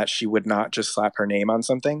products and that she would not just slap her name on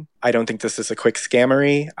something. I don't think this is a quick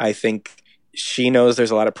scammery. I think she knows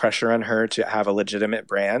there's a lot of pressure on her to have a legitimate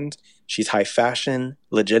brand. She's high fashion,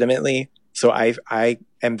 legitimately. So I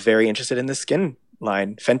am very interested in the skin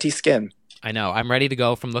line, Fenty Skin. I know. I'm ready to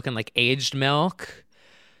go from looking like aged milk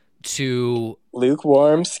to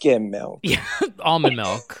lukewarm skim milk. Yeah, almond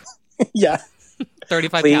milk. Yeah.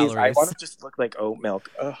 35 Please, calories. I want to just look like oat milk.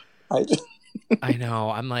 I know.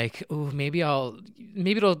 I'm like, ooh, maybe it'll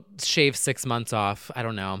shave 6 months off. I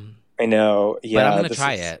don't know. I know. Yeah. But I'm going to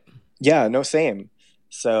try it. Yeah, no, same.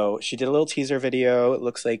 So she did a little teaser video. It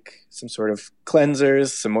looks like some sort of cleansers,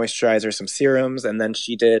 some moisturizers, some serums. And then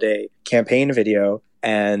she did a campaign video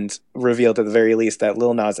and revealed at the very least that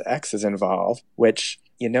Lil Nas X is involved, which,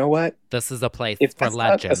 you know what? This is a place if for that's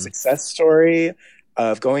legends. Not a success story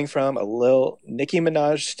of going from a little Nicki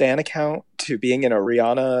Minaj stan account to being in a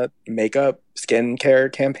Rihanna makeup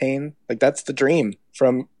skincare campaign. Like, that's the dream.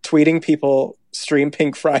 From tweeting people stream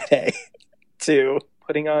Pink Friday to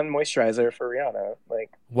putting on moisturizer for Rihanna. Like,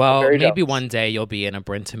 well, maybe one day you'll be in a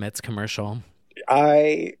Brintimitz commercial.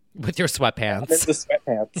 With your sweatpants. The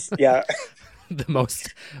sweatpants, yeah. The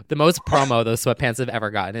most promo those sweatpants have ever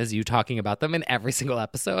gotten is you talking about them in every single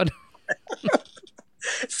episode.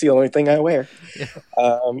 It's the only thing I wear. Yeah.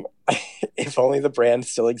 If only the brand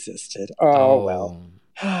still existed. Oh. Well.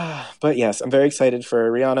 But yes, I'm very excited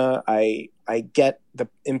for Rihanna. I get the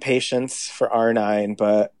impatience for R9,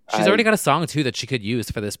 but she's already got a song too that she could use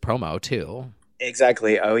for this promo too.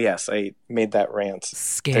 Exactly. Oh yes, I made that rant.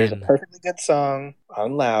 Skin. There's a perfectly good song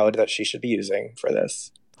on Loud that she should be using for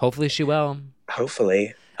this. Hopefully she will.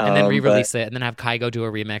 Hopefully. And then re-release it and then have Kygo do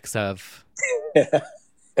a remix of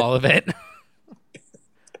all of it.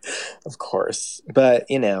 Of course. But,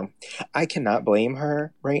 I cannot blame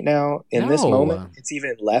her right now. In this moment, it's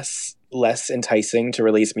even less enticing to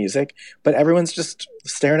release music, but everyone's just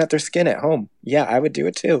staring at their skin at home. Yeah, I would do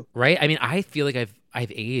it too. Right? I mean, I feel like I've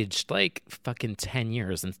I've aged like fucking 10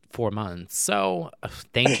 years and 4 months. So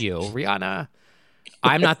thank you, Rihanna.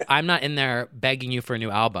 I'm not in there begging you for a new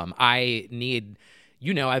album. I need,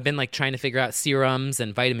 I've been like trying to figure out serums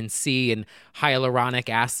and vitamin C and hyaluronic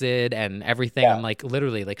acid and everything. Yeah. I'm like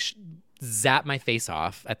literally like zap my face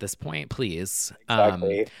off at this point, please.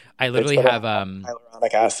 Exactly. I literally have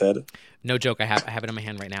hyaluronic acid. No joke. I have it in my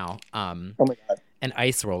hand right now. Oh my God. An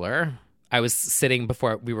ice roller. I was sitting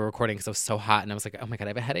before we were recording because I was so hot, and I was like, oh my God,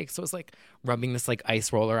 I have a headache. So I was like rubbing this like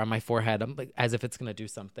ice roller on my forehead. I'm like, as if it's going to do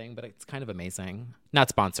something, but it's kind of amazing. Not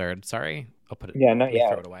sponsored. Sorry. I'll put it. Yeah, not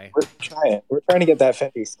yet. Throw it away. We're trying to get that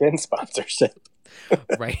Fenty Skin sponsorship.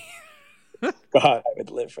 Right. God, I would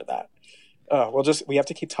live for that. We have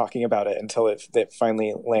to keep talking about it until it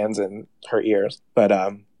finally lands in her ears. But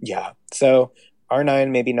yeah. So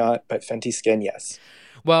R9, maybe not, but Fenty Skin, yes.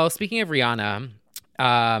 Well, speaking of Rihanna,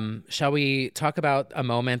 shall we talk about a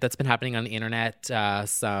moment that's been happening on the internet?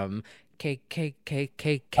 Some cake.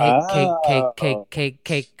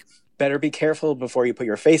 Better be careful before you put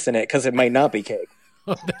your face in it, because it might not be cake.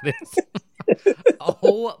 Oh, that is.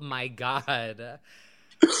 Oh my God.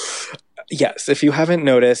 Yes, if you haven't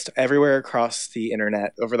noticed, everywhere across the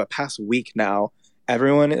internet over the past week now,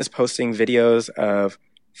 everyone is posting videos of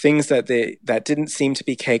things that didn't seem to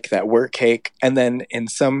be cake that were cake, and then in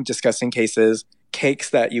some disgusting cases, cakes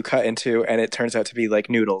that you cut into and it turns out to be like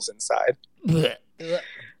noodles inside.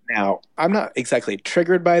 Now, I'm not exactly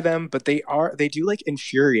triggered by them, but they do like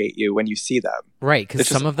infuriate you when you see them. Right, because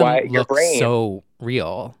some of them look so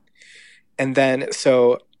real. And then,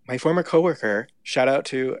 so my former coworker, shout out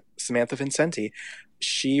to Samantha Vincenti,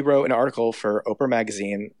 she wrote an article for Oprah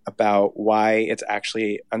Magazine about why it's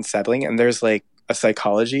actually unsettling. And there's like a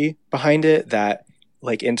psychology behind it that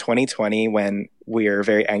like in 2020, when we're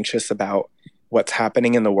very anxious about what's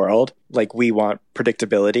happening in the world, like we want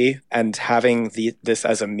predictability, and having this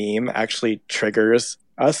as a meme actually triggers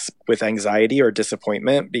us with anxiety or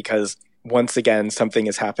disappointment because once again, something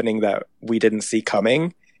is happening that we didn't see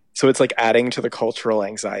coming. So it's like adding to the cultural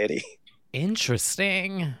anxiety.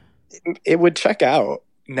 Interesting. It would check out.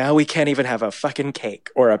 Now we can't even have a fucking cake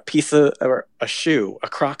or a shoe. A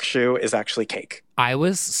Croc shoe is actually cake. I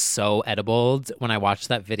was so edibled when I watched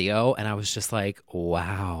that video, and I was just like,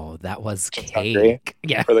 wow, that was cake.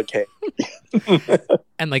 Yeah. For the cake.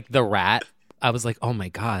 And like the rat, I was like, oh my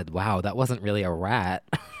God, wow, that wasn't really a rat.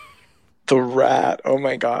 The rat, oh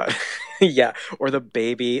my God. Yeah. Or the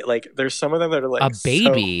baby. Like there's some of them that are like a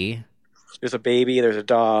baby. There's a baby, there's a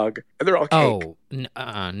dog, and they're all cake. Oh,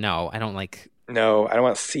 no, I don't like. No, I don't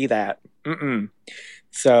want to see that.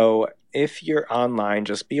 So if you're online,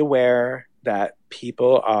 just be aware that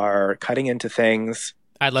people are cutting into things.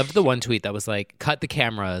 I loved the one tweet that was like, cut the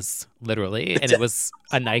cameras, literally. And it was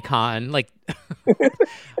a Nikon. Like,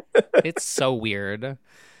 it's so weird.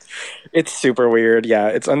 It's super weird. Yeah,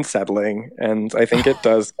 it's unsettling. And I think it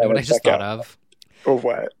does. What I just thought of. Or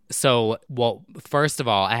what? So, well, first of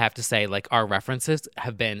all, I have to say, like, our references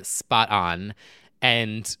have been spot on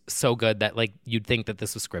and so good that, like, you'd think that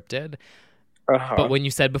this was scripted. Uh-huh. But when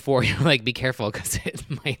you said before, you're like, be careful because it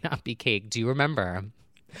might not be cake. Do you remember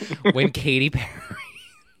when Katy Perry...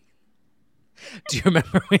 Do you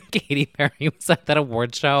remember when Katy Perry was at that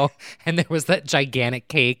award show and there was that gigantic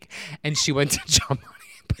cake and she went to jump on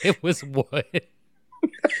it, but it was wood?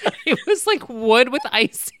 It was like wood with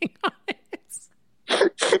icing on it.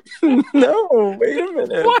 No, wait a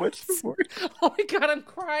minute. What? Oh my God, I'm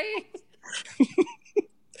crying.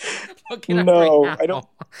 No, right I don't.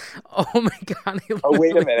 Oh my God. Oh,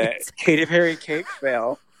 wait a minute. Katy Perry cake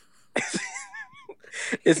fail.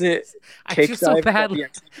 Is it cake I feel so bad. At the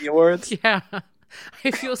MTV Awards? Yeah.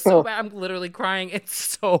 I feel so bad. I'm literally crying.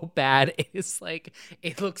 It's so bad. It is like,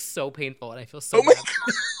 it looks so painful and I feel so bad.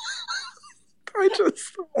 I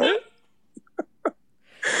just saw it.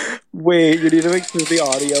 Wait, you need to make sure the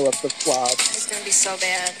audio of the flop. It's gonna be so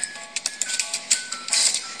bad.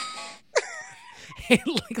 It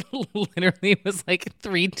like literally was like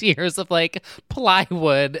 3 tiers of like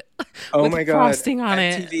plywood. Oh with my God! Frosting on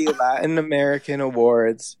MTV it. Latin American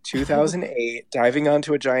Awards 2008, diving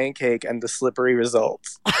onto a giant cake and the slippery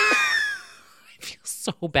results. I feel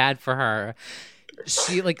so bad for her.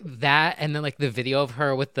 She like that, and then like the video of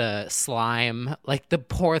her with the slime, like the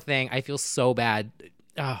poor thing. I feel so bad.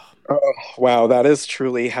 Oh wow, that is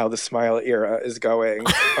truly how the Smile era is going.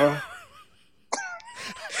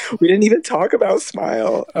 We didn't even talk about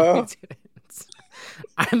Smile. No, we didn't.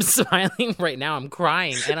 I'm smiling right now. I'm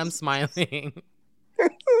crying and I'm smiling.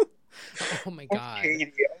 Oh my God.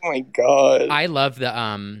 Katie, oh my God. I love the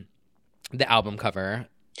album cover.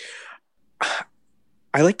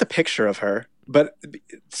 I like the picture of her. But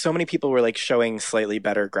so many people were like showing slightly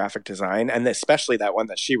better graphic design, and especially that one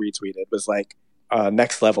that she retweeted was like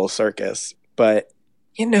next level circus. But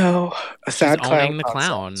you know, a sad She's clown. owning the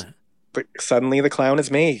clown. But suddenly the clown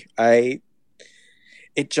is me.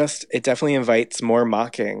 It definitely invites more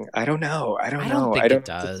mocking. I don't know. I don't think it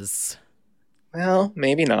does. Well,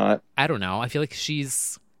 maybe not. I don't know. I feel like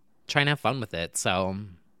she's trying to have fun with it. So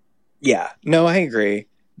yeah, no, I agree.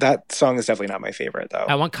 That song is definitely not my favorite, though.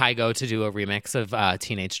 I want Kygo to do a remix of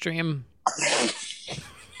Teenage Dream.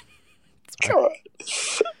 God.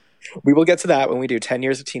 We will get to that when we do 10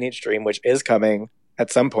 Years of Teenage Dream, which is coming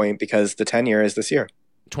at some point because the 10 year is this year.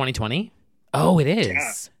 2020? Oh, it is.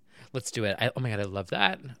 Yeah. Let's do it. Oh my God, I love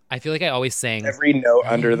that. I feel like I always sing every note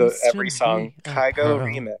under every song. Kygo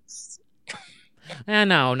remix.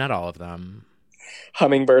 No, not all of them.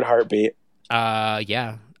 Hummingbird Heartbeat.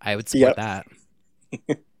 Yeah, I would support that.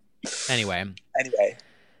 Anyway.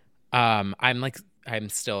 I'm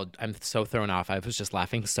so thrown off. I was just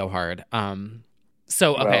laughing so hard.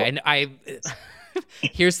 So okay, and I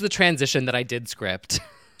here's the transition that I did script.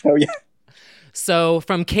 Oh yeah. So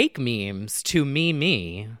from cake memes to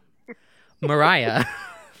me, Mariah.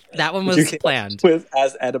 That one was planned.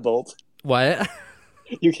 As edibled. What?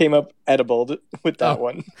 You came up edibled with that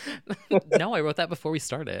one. No, I wrote that before we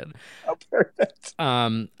started. Oh, perfect.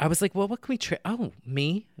 I was like, well, what can we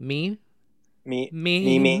me.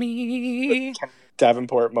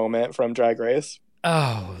 Davenport moment from Drag Race.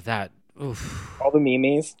 Oh, that. Oof. All the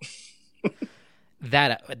memes.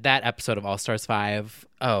 that episode of All Stars 5.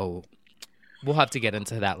 Oh, we'll have to get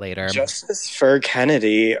into that later. Justice for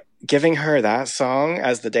Kennedy, giving her that song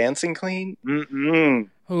as the dancing queen. Ooh.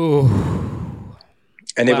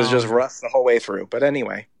 And it was just rough the whole way through. But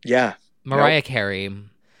anyway, yeah. Mariah Carey,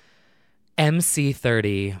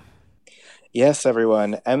 MC30. Yes,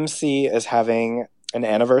 everyone. MC is having an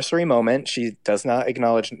anniversary moment. She does not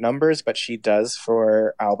acknowledge numbers, but she does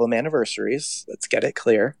for album anniversaries. Let's get it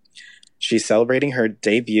clear. She's celebrating her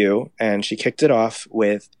debut, and she kicked it off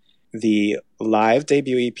with the live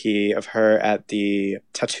debut EP of her at the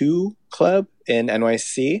Tattoo Club in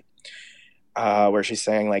NYC, where she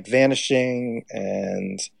sang like Vanishing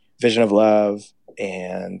and Vision of Love,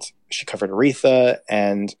 and she covered Aretha.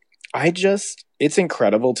 And it's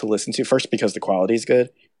incredible to listen to, first because the quality is good,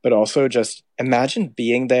 but also just imagine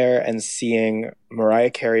being there and seeing Mariah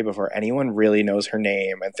Carey before anyone really knows her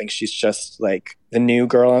name and thinks she's just like the new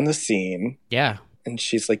girl on the scene. Yeah. And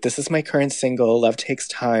she's like, this is my current single, Love Takes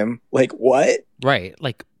Time. Like, what? Right.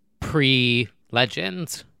 Like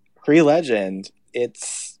pre-legend. Pre-legend.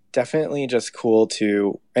 It's definitely just cool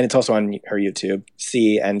to, and it's also on her YouTube,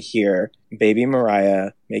 see and hear baby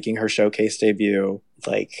Mariah making her showcase debut.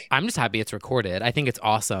 Like, I'm just happy it's recorded. I think it's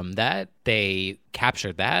awesome that they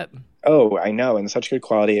captured that. Oh, I know, in such good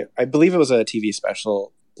quality. I believe it was a TV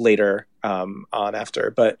special later on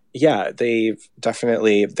after. But yeah, they're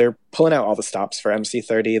pulling out all the stops for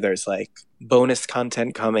MC30. There's like bonus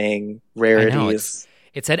content coming, rarities.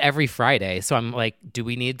 It said every Friday. So I'm like, do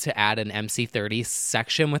we need to add an MC30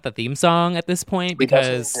 section with a theme song at this point?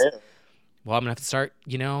 Because, well, I'm going to have to start,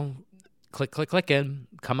 clicking,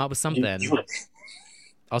 come up with something.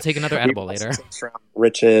 I'll take another edible later. From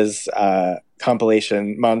Rich's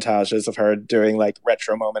compilation montages of her doing like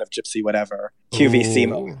retro moment of Gypsy whatever, QVC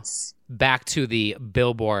moments. Back to the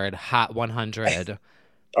Billboard Hot 100.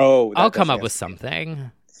 Oh, I'll come up with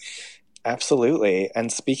something. Absolutely.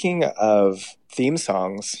 And speaking of theme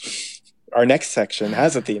songs, our next section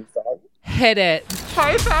has a theme song. Hit it.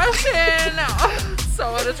 High fashion.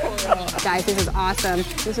 So editorial. Guys, this is awesome.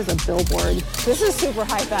 This is a billboard. This is super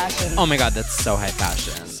high fashion. Oh my God, that's so high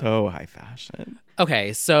fashion. So high fashion.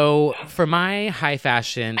 Okay, so for my high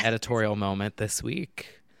fashion editorial moment this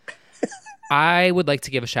week, I would like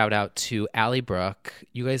to give a shout out to Ally Brooke.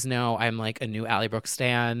 You guys know I'm like a new Ally Brooke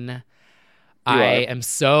stan. I am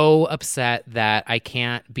so upset that I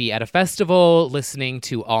can't be at a festival listening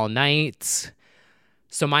to All Night.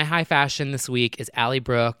 So my high fashion this week is Ally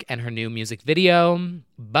Brooke and her new music video.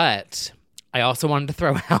 But I also wanted to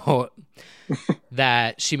throw out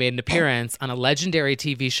that she made an appearance on a legendary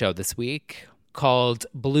TV show this week called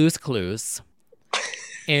Blue's Clues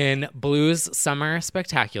in Blue's Summer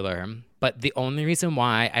Spectacular. But the only reason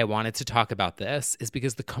why I wanted to talk about this is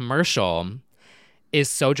because the commercial is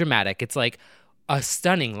so dramatic. It's like a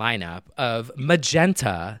stunning lineup of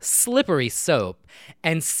magenta, slippery soap,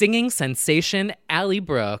 and singing sensation Ally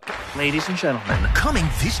Brooke. Ladies and gentlemen, coming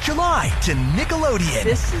this July to Nickelodeon.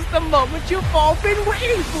 This is the moment you've all been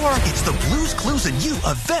waiting for. It's the Blue's Clues and You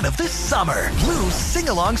event of this summer. Blue's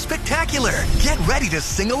Sing-Along Spectacular. Get ready to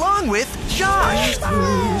sing along with Josh.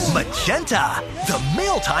 Magenta, the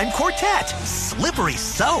Mailtime Quartet, Slippery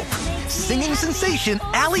Soap, singing sensation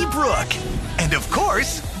Allie Brooke, and of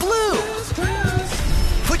course, Blue.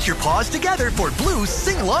 Put your paws together for Blue's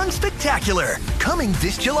Sing-Along Spectacular, coming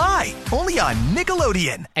this July, only on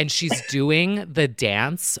Nickelodeon. And she's doing the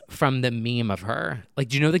dance from the meme of her. Like,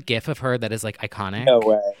 do you know the gif of her that is like iconic? No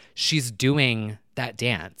way. She's doing that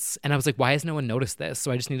dance. And I was like, why has no one noticed this? So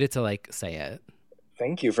I just needed to like say it.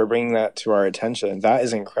 Thank you for bringing that to our attention. That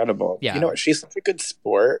is incredible. Yeah. You know what? She's such a good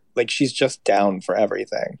sport. Like, she's just down for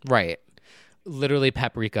everything. Right. Literally,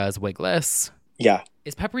 Paprika is wigless. Yeah.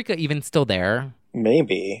 Is Paprika even still there?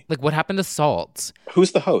 Maybe. Like, what happened to Salt?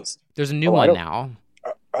 Who's the host? There's a new one now.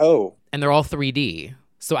 Oh. And they're all 3D.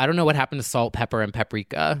 So I don't know what happened to Salt, Pepper, and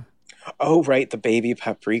Paprika. Oh, right. The baby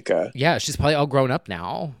Paprika. Yeah, she's probably all grown up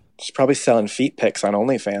now. She's probably selling feet pics on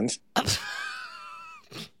OnlyFans.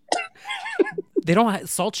 They don't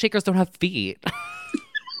salt shakers don't have feet.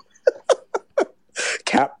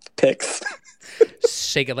 Cat pics.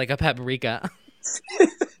 Shake it like a paprika.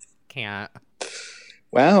 Can't.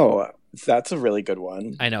 Wow. That's a really good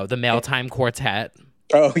one. I know. The Mailtime Quartet.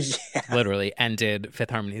 Oh, yeah. Literally ended Fifth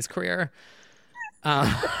Harmony's career.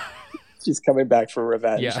 She's coming back for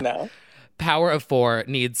revenge now. Power of 4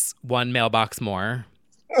 needs one mailbox more.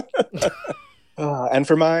 And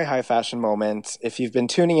for my high fashion moment, if you've been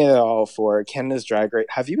tuning in at all for Canada's Drag Race,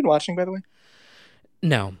 have you been watching, by the way?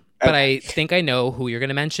 No, but I think I know who you're going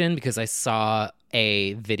to mention because I saw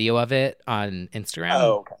a video of it on Instagram.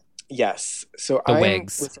 Oh, okay. Yes. So the I'm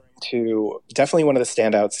wigs. referring to definitely one of the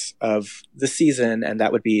standouts of the season, and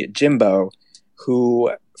that would be Jimbo, who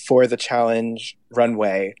for the challenge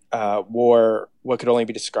runway wore what could only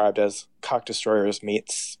be described as Cock Destroyers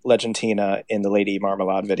meets Legendina in the Lady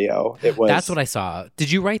Marmalade video. It was. That's what I saw.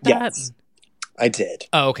 Did you write that? Yes, I did.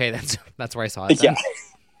 Oh, okay. That's where I saw it. Then.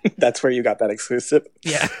 Yeah, that's where you got that exclusive.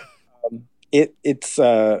 Yeah. It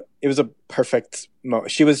was a perfect moment.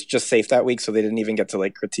 She was just safe that week, so they didn't even get to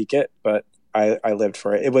like critique it. But I lived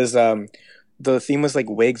for it. It was the theme was like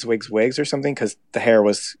wigs, wigs, wigs or something because the hair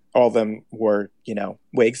was all of them were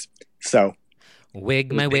wigs. So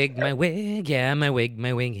wig, my wig, my wig, yeah, my wig,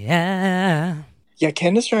 my yeah.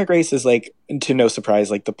 Canada's Drag Race is like, to no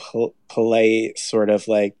surprise, like the polite sort of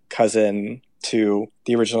like cousin to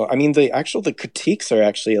the original. I mean, the critiques are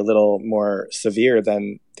actually a little more severe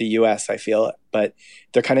than the US, I feel, but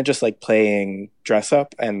they're kind of just like playing dress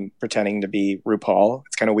up and pretending to be RuPaul.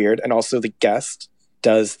 It's kind of weird. And also the guest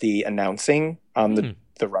does the announcing on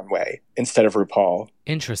the runway instead of RuPaul.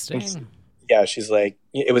 Interesting. Yeah, she's like,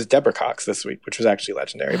 it was Deborah Cox this week, which was actually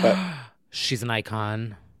legendary, but she's an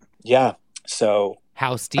icon. Yeah. So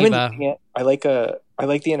House Diva. I like the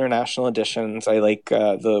international editions. I like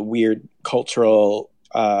the weird cultural,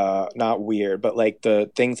 not weird, but like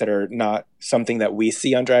the things that are not something that we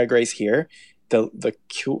see on Drag Race here. The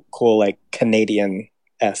cool like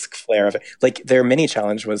Canadian-esque flair of it. Like their mini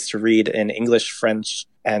challenge was to read in English, French,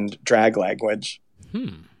 and drag language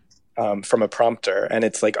from a prompter, and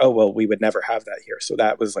it's like, oh well, we would never have that here. So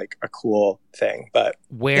that was like a cool thing. But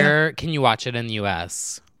where can you watch it in the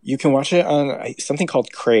US? You can watch it on something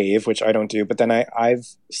called Crave, which I don't do, but then I've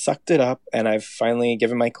sucked it up and I've finally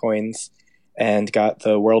given my coins and got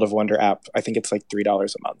the World of Wonder app. I think it's like $3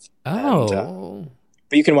 a month. Oh. And,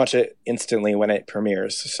 but you can watch it instantly when it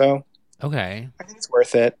premieres. So okay. I think it's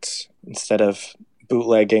worth it instead of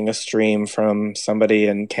bootlegging a stream from somebody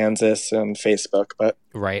in Kansas and Facebook. But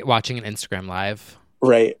right, watching an Instagram live.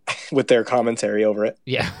 Right, with their commentary over it.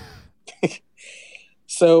 Yeah.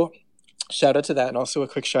 So shout out to that, and also a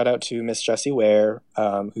quick shout out to Miss Jessie Ware,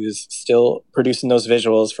 who's still producing those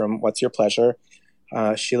visuals from What's Your Pleasure.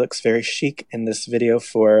 She looks very chic in this video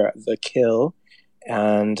for The Kill,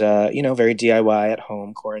 and very DIY at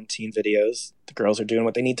home quarantine videos. The girls are doing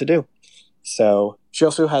what they need to do. So she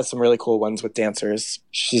also has some really cool ones with dancers.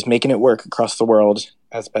 She's making it work across the world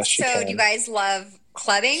as best she can. So do you guys love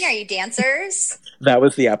clubbing? Are you dancers? That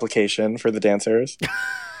was the application for the dancers.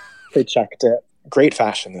 They checked it. Great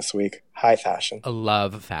fashion this week. High fashion. I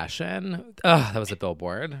love fashion. That was a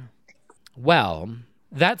billboard. Well,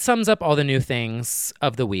 that sums up all the new things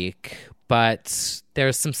of the week, but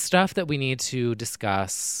there's some stuff that we need to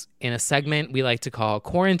discuss in a segment we like to call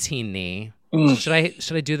Quarantine Knee. Should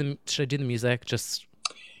I do the music? Just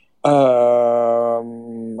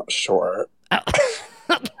sure.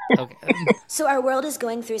 Okay. So our world is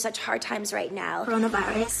going through such hard times right now.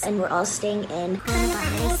 Coronavirus. And we're all staying in.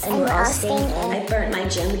 Coronavirus. And we're all staying in. I burnt my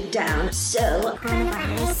gym down. So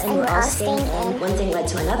coronavirus. And we're all staying in. One thing led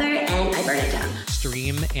to another, and I burned it down.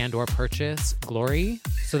 Stream and or purchase Glory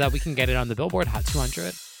so that we can get it on the Billboard Hot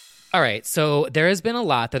 200. All right. So there has been a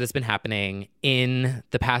lot that has been happening in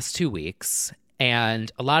the past 2 weeks.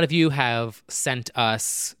 And a lot of you have sent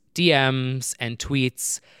us DMs and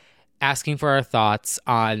tweets asking for our thoughts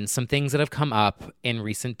on some things that have come up in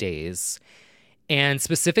recent days. And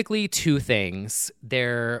specifically 2 things.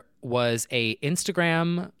 There was a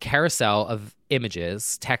Instagram carousel of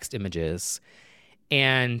images, text images,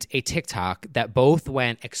 and a TikTok that both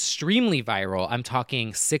went extremely viral. I'm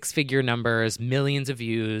talking 6-figure numbers, millions of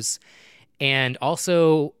views, and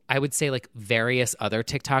also I would say like various other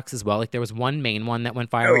TikToks as well. Like there was one main one that went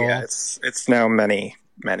viral. Oh yeah, it's now many.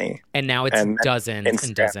 And now it's dozens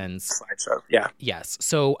and dozens. Slideshow. Yeah. Yes.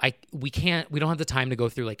 So we don't have the time to go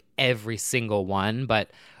through like every single one,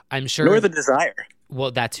 but I'm sure. Nor the desire.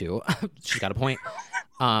 Well, that too. She's got a point.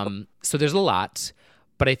 So there's a lot,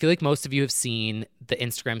 but I feel like most of you have seen the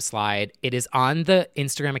Instagram slide. It is on the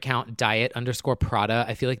Instagram account diet_Prada.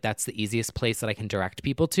 I feel like that's the easiest place that I can direct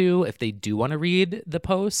people to if they do want to read the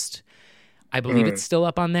post. I believe it's still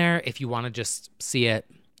up on there if you want to just see it.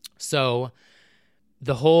 So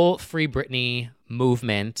the whole Free Britney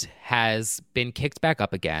movement has been kicked back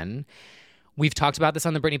up again. We've talked about this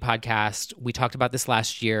on the Britney podcast. We talked about this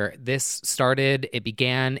last year. It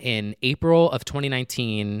began in April of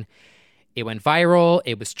 2019. It went viral,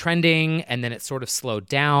 it was trending, and then it sort of slowed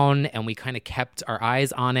down, and we kind of kept our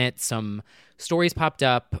eyes on it. Some stories popped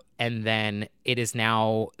up, and then it is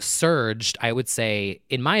now surged. I would say,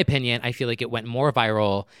 in my opinion, I feel like it went more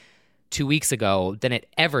viral 2 weeks ago than it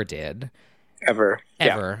ever did. Ever.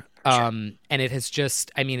 Yeah. And it has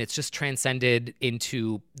just, it's just transcended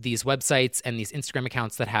into these websites and these Instagram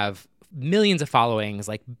accounts that have millions of followings,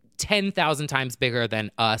 like 10,000 times bigger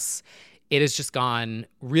than us. It has just gone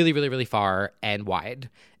really, really, really far and wide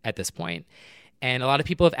at this point. And a lot of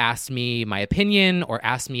people have asked me my opinion or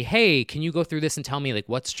asked me, hey, can you go through this and tell me like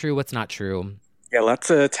what's true, what's not true? Yeah,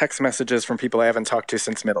 lots of text messages from people I haven't talked to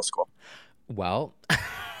since middle school. Well,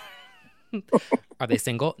 are they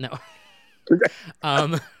single? No.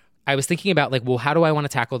 I was thinking about like, well, how do I want to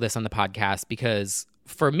tackle this on the podcast? Because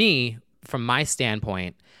for me, from my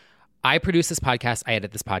standpoint, I produce this podcast, I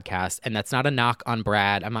edit this podcast, and that's not a knock on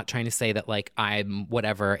Brad. I'm not trying to say that like I'm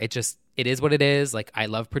whatever. It is what it is. Like I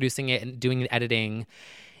love producing it and doing the editing.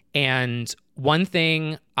 And one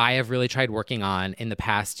thing I have really tried working on in the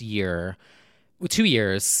past 2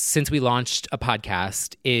 years since we launched a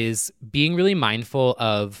podcast is being really mindful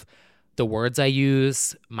of the words I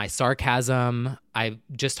use, my sarcasm. I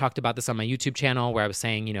just talked about this on my YouTube channel where I was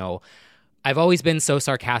saying, I've always been so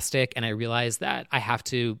sarcastic, and I realized that I have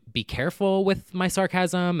to be careful with my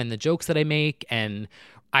sarcasm and the jokes that I make. And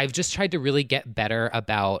I've just tried to really get better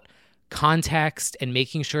about context and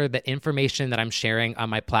making sure that information that I'm sharing on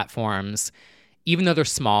my platforms, even though they're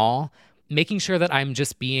small, making sure that I'm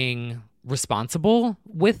just being responsible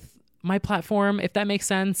with my platform, if that makes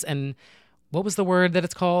sense. And what was the word that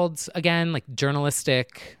it's called again? Like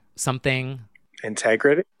journalistic something?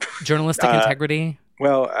 Integrity? Journalistic integrity?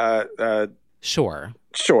 Well, Sure.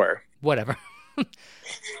 Whatever.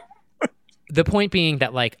 The point being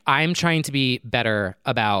that like I'm trying to be better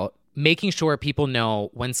about making sure people know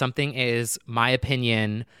when something is my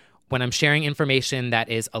opinion, when I'm sharing information that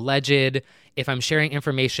is alleged, if I'm sharing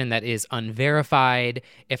information that is unverified,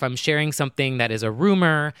 if I'm sharing something that is a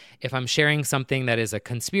rumor, if I'm sharing something that is a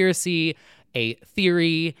conspiracy, a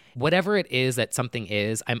theory, whatever it is that something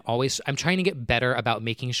is, I'm trying to get better about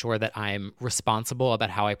making sure that I'm responsible about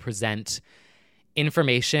how I present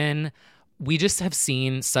information. We just have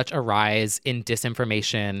seen such a rise in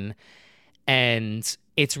disinformation, and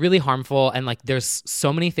it's really harmful. And like, there's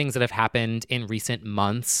so many things that have happened in recent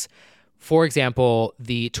months. For example,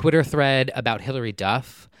 the Twitter thread about Hillary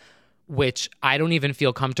Duff, which I don't even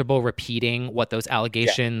feel comfortable repeating what those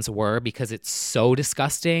allegations were because it's so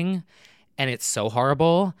disgusting and it's so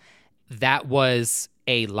horrible. That was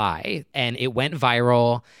a lie, and it went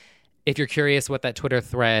viral. If you're curious what that Twitter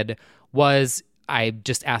thread was, I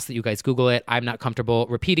just ask that you guys Google it. I'm not comfortable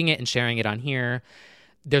repeating it and sharing it on here.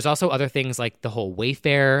 There's also other things like the whole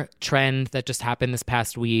Wayfair trend that just happened this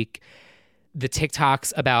past week, the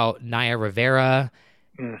TikToks about Naya Rivera,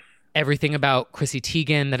 everything about Chrissy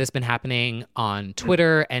Teigen that has been happening on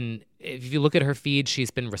Twitter. And if you look at her feed,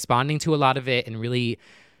 she's been responding to a lot of it and really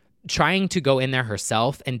trying to go in there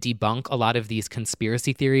herself and debunk a lot of these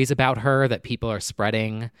conspiracy theories about her that people are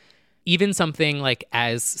spreading. Even something like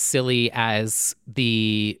as silly as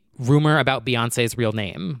the rumor about Beyonce's real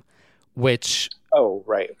name, which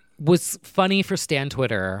was funny for Stan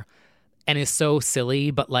Twitter and is so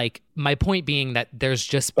silly. But like, my point being that there's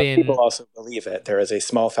just been... people also believe it. There is a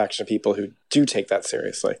small faction of people who do take that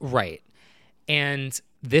seriously. Right. And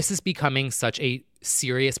this is becoming such a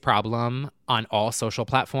serious problem on all social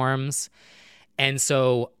platforms. And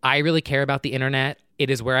so I really care about the internet. It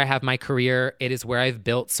is where I have my career. It is where I've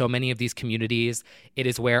built so many of these communities. It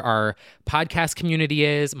is where our podcast community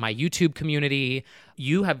is, my YouTube community.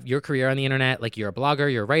 You have your career on the internet, like you're a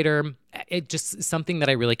blogger, you're a writer. It just is something that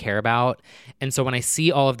I really care about. And so when I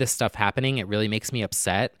see all of this stuff happening, it really makes me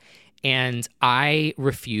upset. And I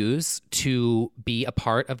refuse to be a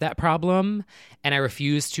part of that problem. And I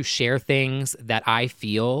refuse to share things that I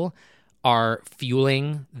feel are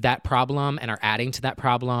fueling that problem and are adding to that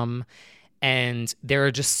problem. And there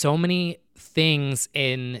are just so many things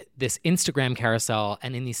in this Instagram carousel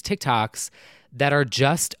and in these TikToks that are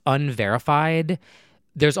just unverified.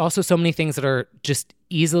 There's also so many things that are just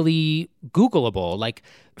easily Googleable. Like,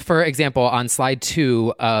 for example, on slide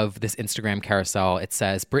 2 of this Instagram carousel, it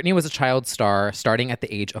says, Britney was a child star starting at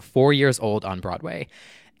the age of 4 years old on Broadway.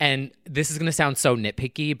 And this is going to sound so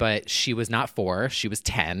nitpicky, but she was not 4, she was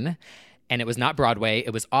 10. And it was not Broadway,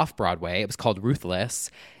 it was off Broadway. It was called Ruthless.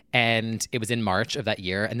 And it was in March of that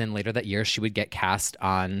year. And then later that year, she would get cast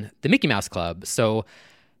on the Mickey Mouse Club. So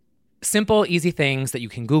simple, easy things that you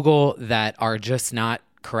can Google that are just not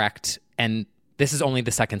correct. And this is only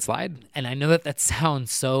the second slide. And I know that that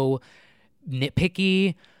sounds so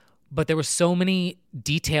nitpicky, but there were so many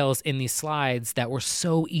details in these slides that were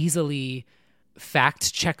so easily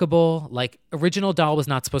fact checkable. Like, Original Doll was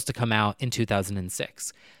not supposed to come out in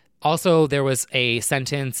 2006. Also, there was a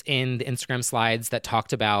sentence in the Instagram slides that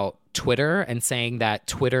talked about Twitter and saying that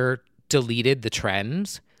Twitter deleted the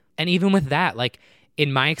trend. And even with that, like,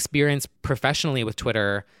 in my experience professionally with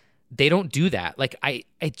Twitter, they don't do that. Like,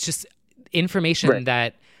 it's just information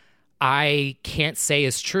that I can't say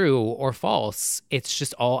is true or false. It's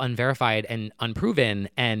just all unverified and unproven.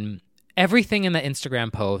 And everything in the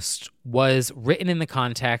Instagram post was written in the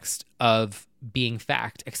context of being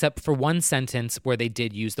fact, except for one sentence where they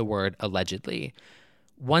did use the word allegedly.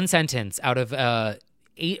 One sentence out of a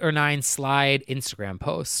 8 or 9 slide Instagram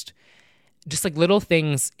post. Just like little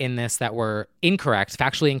things in this that were incorrect,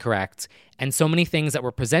 factually incorrect, and so many things that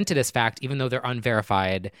were presented as fact, even though they're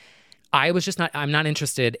unverified. I'm not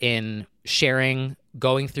interested in sharing,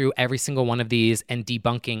 going through every single one of these and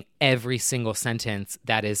debunking every single sentence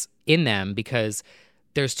that is in them, because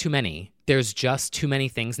there's too many. There's just too many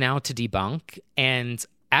things now to debunk. And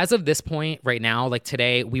as of this point right now, like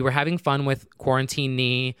today, we were having fun with Quarantine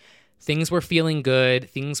Knee. Things were feeling good.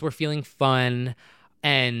 Things were feeling fun.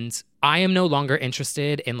 And I am no longer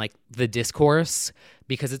interested in like the discourse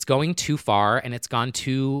because it's going too far and it's gone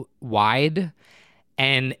too wide.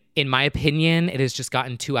 And in my opinion, it has just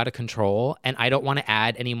gotten too out of control. And I don't want to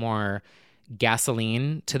add any more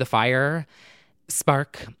gasoline to the fire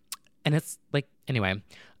spark. And it's like, anyway,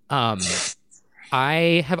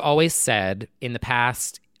 I have always said in the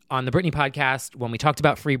past on the Britney podcast, when we talked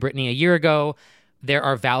about Free Britney a year ago, there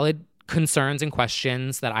are valid concerns and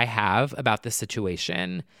questions that I have about this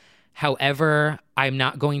situation. However, I'm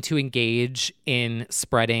not going to engage in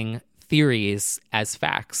spreading theories as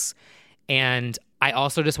facts. And I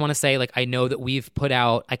also just want to say, like, I know that I've put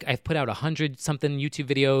out 100-something YouTube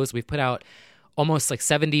videos. We've put out almost like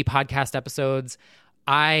 70 podcast episodes.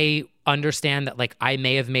 I understand that, like, I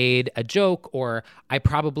may have made a joke or I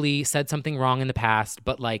probably said something wrong in the past,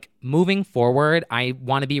 but like moving forward, I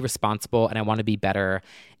want to be responsible and I want to be better.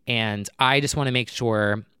 And I just want to make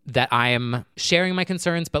sure that I am sharing my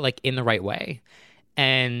concerns, but like in the right way.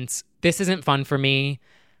 And this isn't fun for me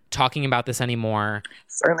talking about this anymore.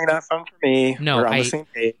 Certainly not fun for me. No, we're on the same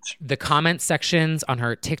page. The comment sections on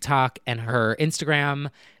her TikTok and her Instagram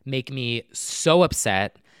make me so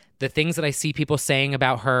upset. The things that I see people saying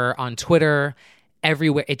about her on Twitter,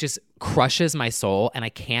 everywhere, it just crushes my soul and I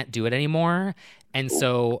can't do it anymore. And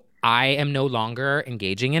so I am no longer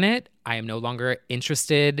engaging in it. I am no longer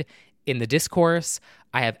interested in the discourse.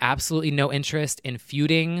 I have absolutely no interest in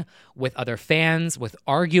feuding with other fans, with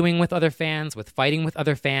arguing with other fans, with fighting with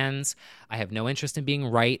other fans. I have no interest in being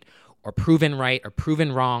right or proven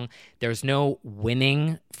wrong. There's no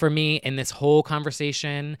winning for me in this whole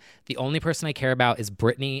conversation. The only person I care about is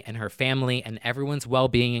Britney and her family and everyone's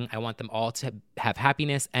well-being. I want them all to have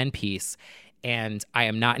happiness and peace. And I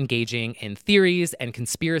am not engaging in theories and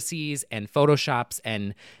conspiracies and photoshops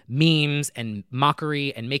and memes and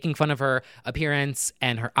mockery and making fun of her appearance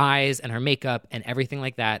and her eyes and her makeup and everything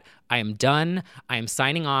like that. I am done. I am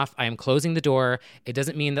signing off. I am closing the door. It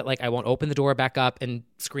doesn't mean that like I won't open the door back up and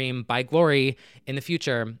scream "By glory" in the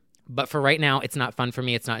future. But for right now, it's not fun for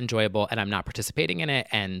me. It's not enjoyable, and I'm not participating in it.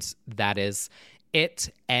 And that is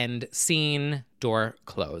it. End scene. Door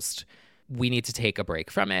closed. We need to take a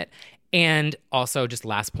break from it. And also, just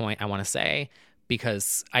last point I want to say,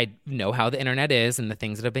 because I know how the internet is and the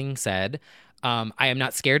things that are being said, I am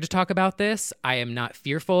not scared to talk about this. I am not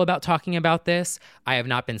fearful about talking about this. I have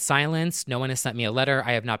not been silenced. No one has sent me a letter.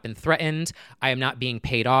 I have not been threatened. I am not being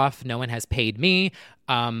paid off. No one has paid me.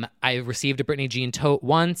 I received a Britney Jean tote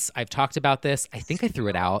once. I've talked about this. I think I threw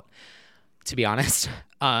it out, to be honest.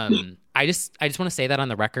 I just want to say that on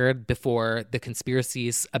the record before the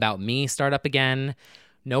conspiracies about me start up again.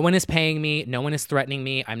 No one is paying me. No one is threatening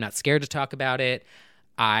me. I'm not scared to talk about it.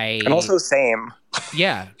 And also same.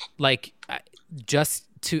 Yeah. Like,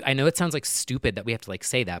 I know it sounds like stupid that we have to like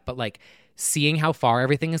say that, but like seeing how far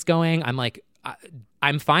everything is going, I'm like,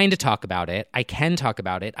 I'm fine to talk about it. I can talk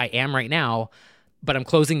about it. I am right now, but I'm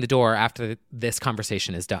closing the door after this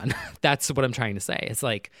conversation is done. That's what I'm trying to say. It's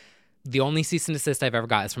like the only cease and desist I've ever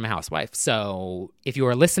got is from a housewife. So if you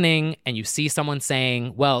are listening and you see someone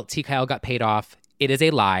saying, well, T. Kyle got paid off, it is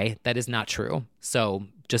a lie. That is not true. So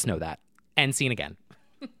just know that. And scene again.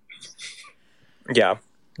 Yeah.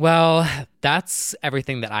 Well, that's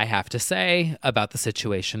everything that I have to say about the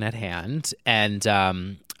situation at hand. And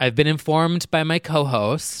I've been informed by my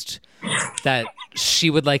co-host that she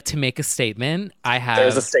would like to make a statement. I have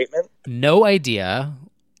There's a statement? No idea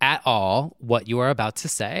at all what you are about to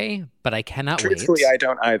say, but I cannot wait. Truthfully, I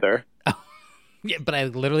don't either. Yeah, but I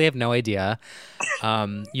literally have no idea.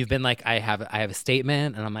 You've been like, I have a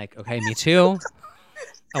statement, and I'm like, okay, me too.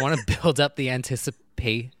 I want to build up the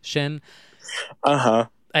anticipation. Uh-huh.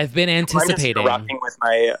 I've been anticipating. I'm just rocking with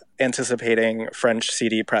my anticipating French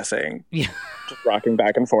CD pressing. Yeah. Just rocking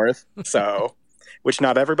back and forth. So, which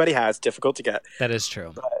not everybody has. Difficult to get. That is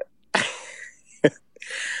true.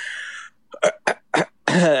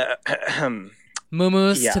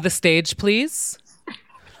 Mumus, to the stage, please.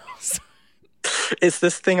 Is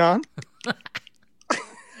this thing on?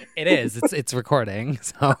 It is. It's recording.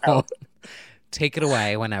 So take it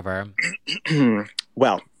away whenever.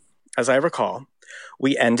 Well, as I recall,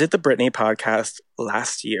 we ended the Britney podcast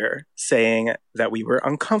last year saying that we were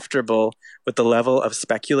uncomfortable with the level of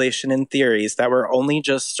speculation and theories that were only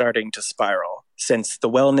just starting to spiral since the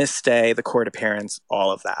wellness stay, the court appearance,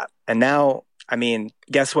 all of that. And now, I mean,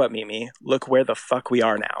 guess what, Mimi? Look where the fuck we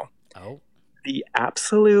are now. Oh. The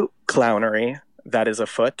absolute clownery that is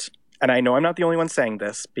afoot. And I know I'm not the only one saying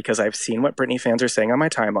this because I've seen what Britney fans are saying on my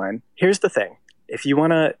timeline. Here's the thing. If you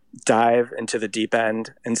want to dive into the deep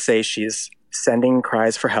end and say she's sending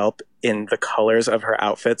cries for help in the colors of her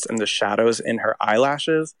outfits and the shadows in her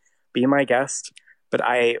eyelashes, be my guest. But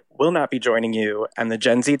I will not be joining you and the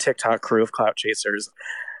Gen Z TikTok crew of clout chasers.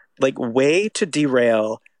 Like, way to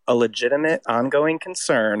derail a legitimate ongoing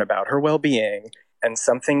concern about her well-being and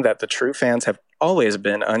something that the true fans have always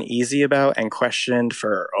been uneasy about and questioned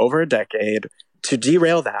for over a decade, to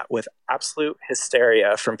derail that with absolute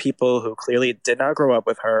hysteria from people who clearly did not grow up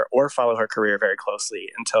with her or follow her career very closely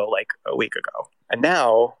until like a week ago. And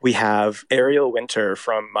now we have Ariel Winter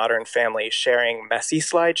from Modern Family sharing messy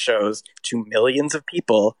slideshows to millions of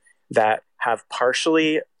people that have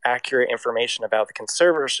partially accurate information about the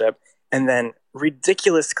conservatorship and then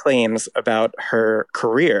ridiculous claims about her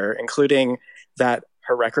career, including that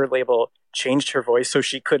her record label changed her voice so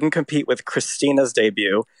she couldn't compete with Christina's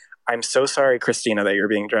debut. I'm so sorry, Christina, that you're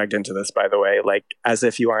being dragged into this, by the way, like as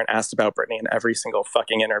if you aren't asked about Britney in every single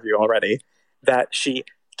fucking interview already, that she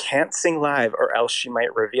can't sing live or else she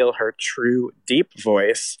might reveal her true deep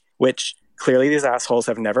voice, which clearly these assholes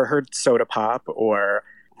have never heard Soda Pop or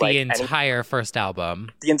the entire first album.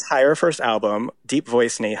 The entire first album, Deep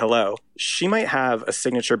Voice Nay Hello. She might have a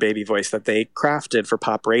signature baby voice that they crafted for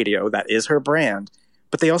pop radio that is her brand,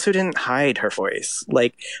 but they also didn't hide her voice.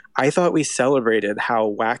 Like, I thought we celebrated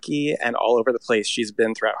how wacky and all over the place she's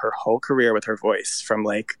been throughout her whole career with her voice, from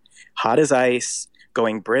like Hot as Ice,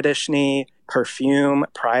 going British-ny, Perfume,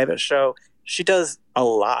 Private Show. She does a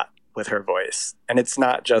lot with her voice. And it's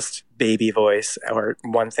not just baby voice or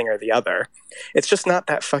one thing or the other. It's just not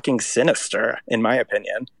that fucking sinister, in my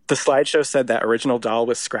opinion. The slideshow said that Original Doll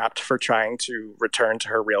was scrapped for trying to return to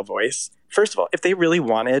her real voice. First of all, if they really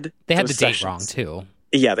wanted... They had the date wrong, too.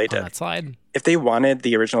 Yeah, they did. On that slide. If they wanted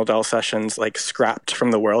the Original Doll sessions, like, scrapped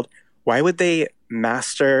from the world, why would they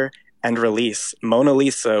master and release Mona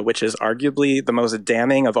Lisa, which is arguably the most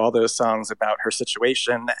damning of all those songs about her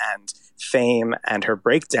situation and fame and her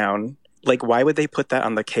breakdown? Like, why would they put that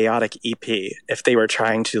on the Chaotic EP if they were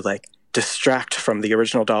trying to, like, distract from the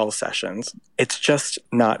Original Doll sessions? It's just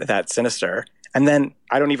not that sinister. And then,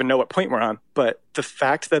 I don't even know what point we're on, but the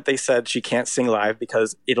fact that they said she can't sing live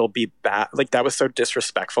because it'll be bad, like, that was so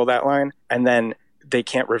disrespectful, that line. And then they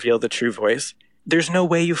can't reveal the true voice. There's no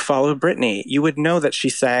way you follow Britney. You would know that she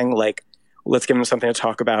sang, like, let's give them something to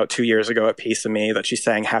talk about 2 years ago at Piece of Me that she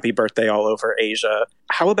sang Happy Birthday all over Asia.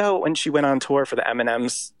 How about when she went on tour for the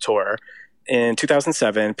M&M's tour in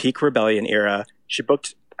 2007, peak Rebellion era? She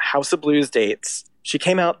booked House of Blues dates. She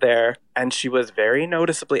came out there and she was very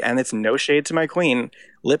noticeably, and it's no shade to my queen,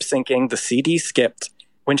 lip syncing. The CD skipped.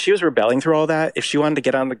 When she was rebelling through all that, if she wanted to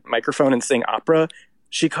get on the microphone and sing opera,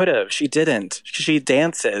 she could have. She didn't. She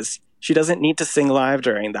dances. She doesn't need to sing live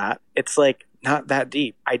during that. It's like not that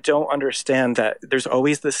deep. I don't understand that there's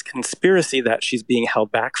always this conspiracy that she's being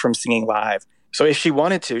held back from singing live. So if she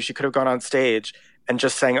wanted to, she could have gone on stage and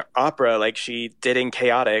just sang opera like she did in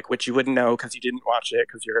Chaotic, which you wouldn't know because you didn't watch it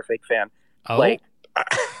because you're a fake fan. Oh.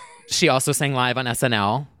 She also sang live on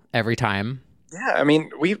SNL every time. Yeah, I mean,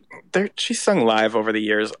 she's sung live over the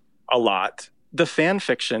years a lot. The fan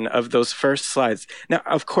fiction of those first slides. Now,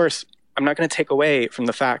 of course, I'm not going to take away from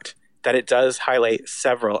the fact that it does highlight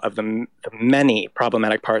several of the many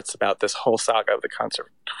problematic parts about this whole saga of the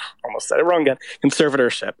almost said it wrong again,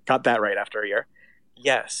 conservatorship. Got that right after a year.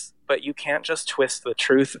 Yes, but you can't just twist the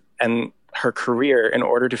truth and her career in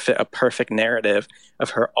order to fit a perfect narrative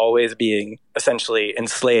of her always being essentially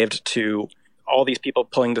enslaved to all these people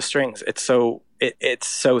pulling the strings. It's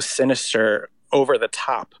so sinister, over the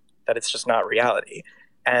top, that it's just not reality.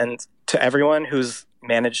 And to everyone who's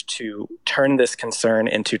managed to turn this concern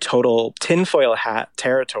into total tinfoil hat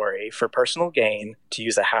territory for personal gain, to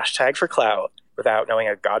use a hashtag for clout without knowing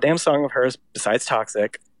a goddamn song of hers besides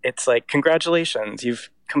Toxic, it's like, congratulations, you've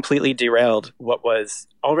completely derailed what was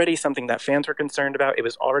already something that fans were concerned about. It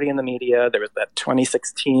was already in the media. There was that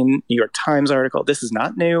 2016 New York Times article. This is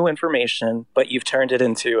not new information, but you've turned it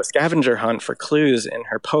into a scavenger hunt for clues in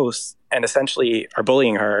her posts and essentially are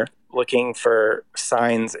bullying her, looking for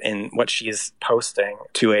signs in what she's posting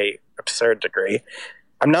to a absurd degree.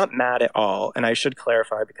 I'm not mad at all, and I should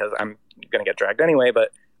clarify because I'm going to get dragged anyway,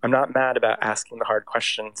 but I'm not mad about asking the hard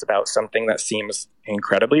questions about something that seems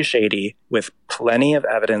incredibly shady, with plenty of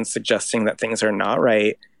evidence suggesting that things are not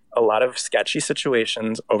right, a lot of sketchy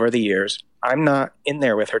situations over the years. I'm not in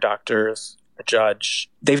there with her doctors, the judge.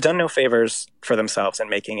 They've done no favors for themselves in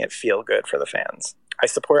making it feel good for the fans. I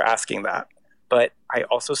support asking that, but I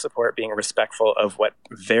also support being respectful of what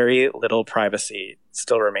very little privacy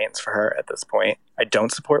still remains for her at this point. I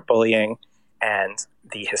don't support bullying, and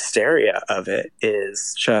the hysteria of it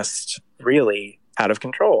is just really out of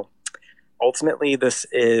control. Ultimately, this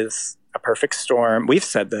is a perfect storm. We've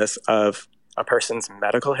said this, of a person's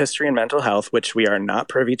medical history and mental health, which we are not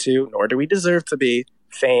privy to, nor do we deserve to be.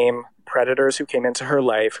 Fame, predators who came into her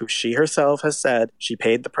life, who she herself has said she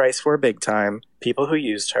paid the price for big time, people who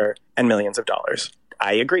used her, and millions of dollars.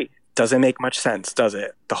 I agree. Doesn't make much sense, does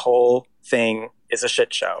it? The whole thing is a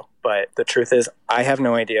shit show. But the truth is, I have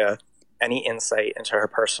no idea any insight into her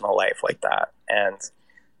personal life like that. And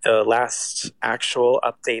the last actual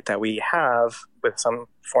update that we have with some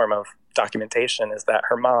form of documentation is that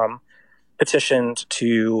her mom petitioned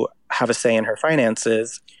to have a say in her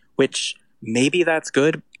finances, which maybe that's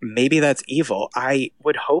good, maybe that's evil. I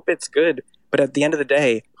would hope it's good, but at the end of the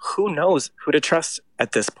day, who knows who to trust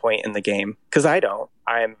at this point in the game? Because I don't.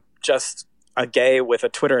 I'm just a gay with a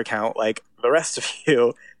Twitter account like the rest of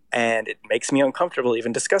you, and it makes me uncomfortable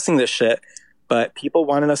even discussing this shit. But people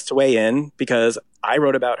wanted us to weigh in because I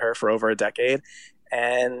wrote about her for over a decade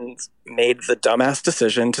and made the dumbass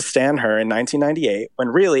decision to stan her in 1998, when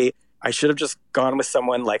really I should have just gone with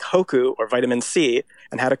someone like Hoku or Vitamin C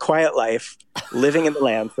and had a quiet life living in the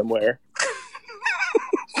land somewhere.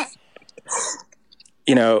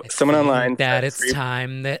 You know, someone online that it's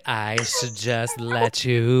time that I should just let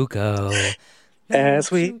you go.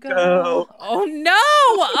 As we go. Oh no!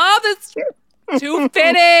 Oh, that's too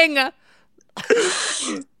fitting.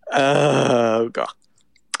 Oh god.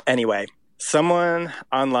 Anyway, someone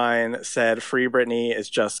online said Free Britney is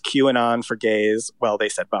just QAnon for gays. Well, they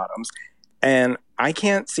said bottoms. And I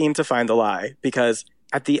can't seem to find the lie, because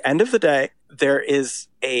at the end of the day, there is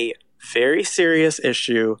a very serious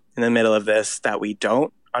issue in the middle of this that we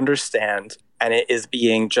don't understand, and it is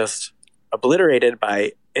being just obliterated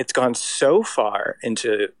by, it's gone so far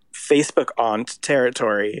into Facebook aunt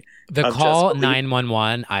territory. The call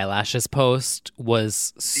 911 eyelashes post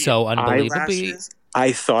was so unbelievably.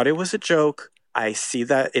 I thought it was a joke. I see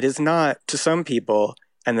that it is not to some people,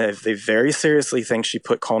 and that they very seriously think she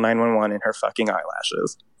put call 911 in her fucking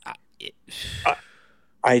eyelashes.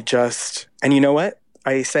 And you know what?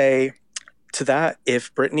 I say to that,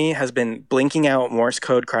 if Britney has been blinking out Morse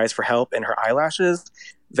code cries for help in her eyelashes,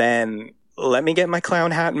 then let me get my clown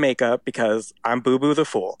hat and makeup, because I'm Boo Boo the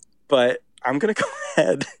Fool. But I'm going to go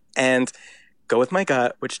ahead and go with my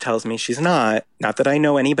gut, which tells me she's not. Not that I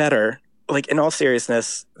know any better. like, in all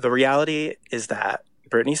seriousness, the reality is that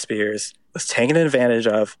Britney Spears was taken advantage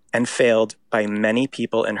of and failed by many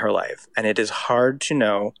people in her life. And it is hard to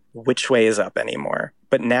know which way is up anymore.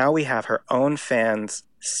 But now we have her own fans,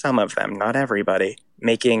 some of them, not everybody,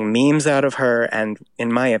 making memes out of her and,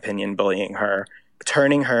 in my opinion, bullying her,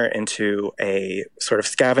 turning her into a sort of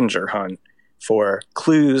scavenger hunt for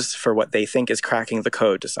clues for what they think is cracking the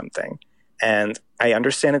code to something. And I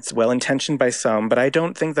understand it's well-intentioned by some, but I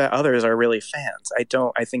don't think that others are really fans.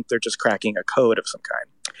 I think they're just cracking a code of some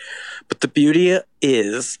kind. But the beauty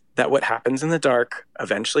is that what happens in the dark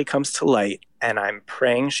eventually comes to light, and I'm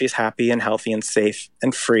praying she's happy and healthy and safe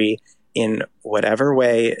and free in whatever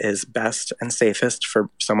way is best and safest for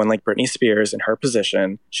someone like Britney Spears in her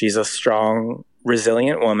position. She's a strong,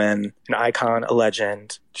 resilient woman, an icon, a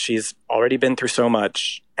legend. She's already been through so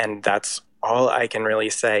much, and that's all I can really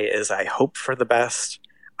say is I hope for the best.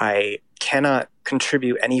 I cannot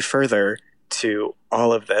contribute any further to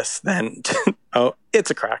all of this than oh, it's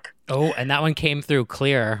a crack. Oh, and that one came through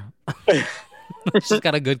clear. She's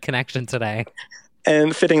got a good connection today.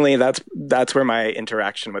 And fittingly, that's where my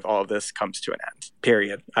interaction with all of this comes to an end.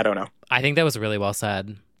 Period. I don't know. I think that was really well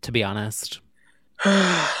said, to be honest.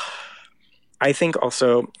 I think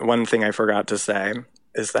also one thing I forgot to say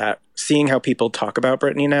is that seeing how people talk about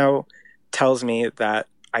Britney now tells me that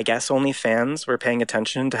I guess only fans were paying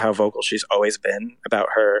attention to how vocal she's always been about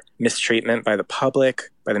her mistreatment by the public,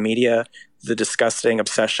 by the media, the disgusting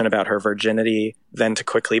obsession about her virginity, then to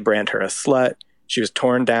quickly brand her a slut. She was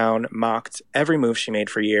torn down, mocked, every move she made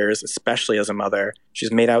for years, especially as a mother.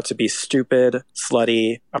 She's made out to be stupid,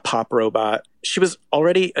 slutty, a pop robot. She was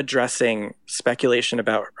already addressing speculation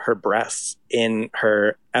about her breasts in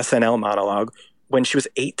her SNL monologue when she was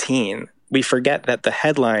 18. We forget that the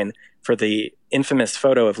headline for the infamous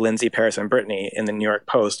photo of Lindsay, Paris, and Britney in the New York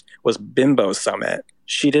Post was Bimbo Summit.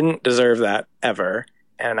 She didn't deserve that ever.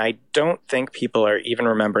 And I don't think people are even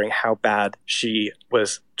remembering how bad she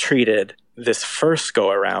was treated this first go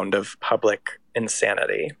around of public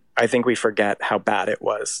insanity. I think we forget how bad it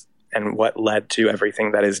was and what led to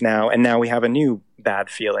everything that is now. And now we have a new bad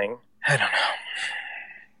feeling. I don't know.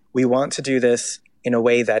 We want to do this in a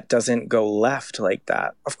way that doesn't go left like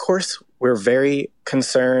that. Of course, we're very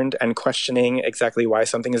concerned and questioning exactly why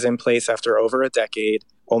something is in place after over a decade.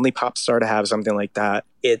 Only pop star to have something like that.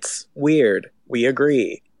 It's weird. We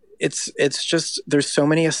agree. It's just, there's so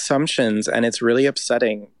many assumptions, and it's really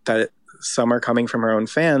upsetting that some are coming from her own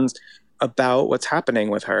fans about what's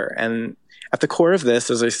happening with her. And at the core of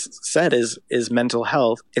this, as I said, is mental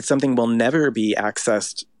health. It's something will never be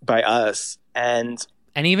accessed by us. And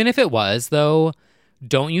even if it was, though,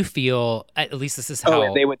 don't you feel, at least this is how...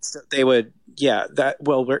 Oh, they would, yeah,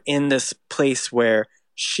 we're in this place where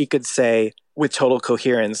she could say with total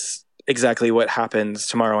coherence exactly what happens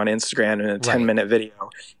tomorrow on Instagram in a 10-minute video.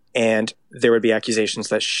 And there would be accusations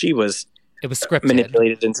that she was... It was scripted.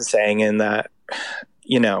 Manipulated into saying, and that,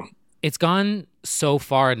 you know... It's gone so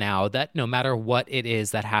far now that no matter what it is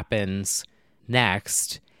that happens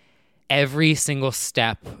next, every single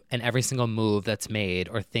step and every single move that's made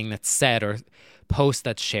or thing that's said or post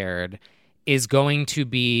that's shared is going to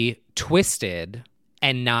be twisted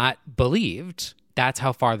and not believed. That's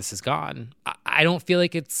how far this has gone. I don't feel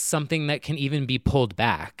like it's something that can even be pulled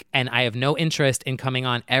back. And I have no interest in coming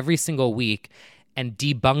on every single week and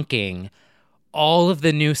debunking all of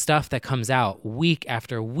the new stuff that comes out week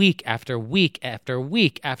after week after week after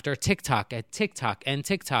week after TikTok and TikTok and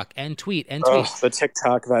TikTok and tweet and tweet. Oh, the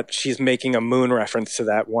TikTok that she's making a moon reference to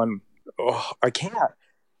that one. Oh, I can't.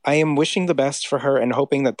 I am wishing the best for her and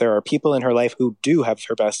hoping that there are people in her life who do have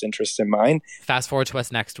her best interests in mind. Fast forward to us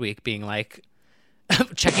next week being like,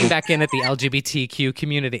 checking back in at the LGBTQ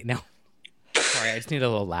community. No, sorry, I just need a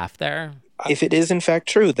little laugh there. If it is in fact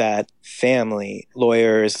true that family,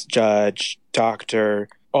 lawyers, judge, doctor,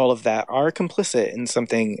 all of that are complicit in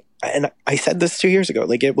something, and I said this 2 years ago,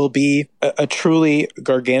 like it will be a truly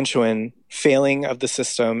gargantuan failing of the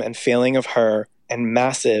system and failing of her and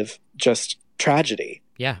massive just tragedy.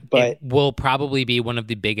 Yeah, but it will probably be one of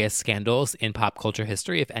the biggest scandals in pop culture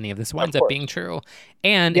history if any of this winds up being true.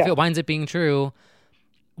 And if it winds up being true,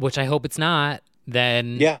 which I hope it's not,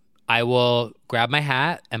 then I will grab my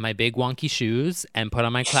hat and my big wonky shoes and put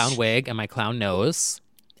on my clown wig and my clown nose,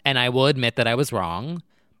 and I will admit that I was wrong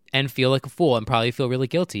and feel like a fool and probably feel really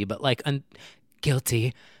guilty, but like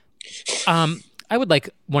guilty. I would like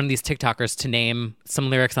one of these TikTokers to name some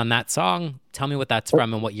lyrics on that song. Tell me what that's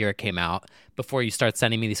from and what year it came out before you start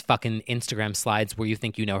sending me these fucking Instagram slides where you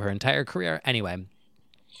think you know her entire career. Anyway,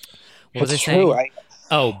 what was I saying?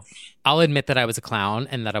 I'll admit that I was a clown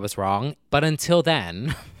and that I was wrong. But until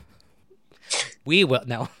then, we will...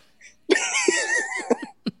 No.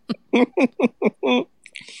 I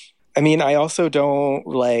mean, I also don't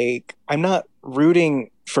I'm not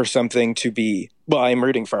rooting for something to be, well, I'm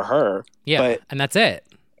rooting for her. Yeah, but and that's it.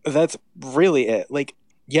 That's really it.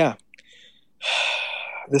 Yeah.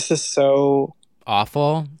 This is so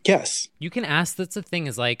awful. Yes. You can ask, that's the thing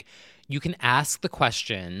is you can ask the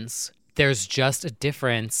questions. There's just a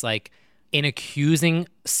difference, in accusing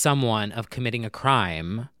someone of committing a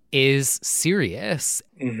crime is serious.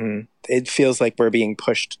 Mm-hmm. It feels like we're being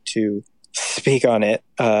pushed to speak on it.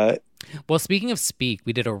 Well, speaking of Speak,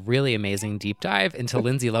 we did a really amazing deep dive into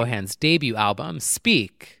Lindsay Lohan's debut album,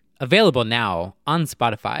 Speak, available now on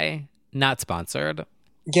Spotify, not sponsored.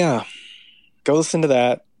 Yeah. Go listen to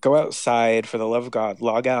that. Go outside, for the love of God.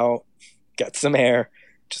 Log out. Get some air.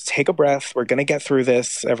 Just take a breath. We're going to get through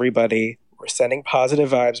this, everybody. We're sending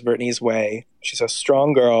positive vibes Brittany's way. She's a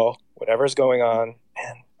strong girl, whatever's going on.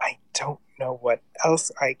 And I don't know what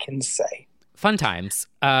else I can say. Fun times.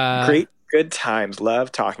 Great, good times.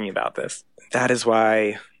 Love talking about this. That is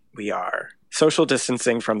why we are social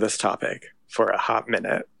distancing from this topic for a hot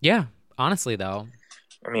minute. Yeah, honestly, though.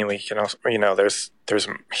 I mean, we can also, there's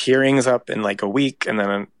hearings up in a week and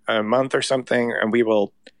then a month or something, and we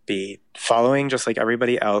will be following just like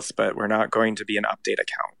everybody else, but we're not going to be an update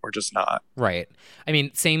account. We're just not. Right. I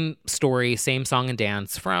mean, same story, same song and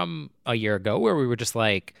dance from a year ago where we were just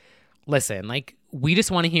listen, we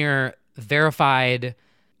just want to hear verified.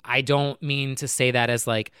 I don't mean to say that as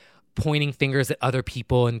pointing fingers at other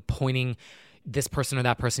people and pointing this person or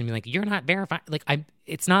that person and being you're not verified.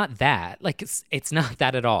 It's not that. It's not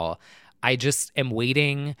that at all. I just am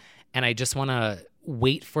waiting, and I just want to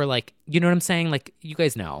wait for you know what I'm saying? You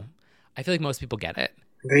guys know. I feel like most people get it.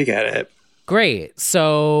 They get it. Great.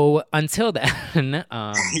 So until then,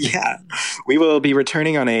 yeah, we will be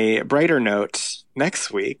returning on a brighter note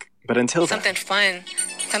next week. But until then, something fun,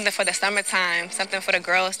 something for the summertime, something for the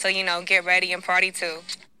girls to get ready and party to.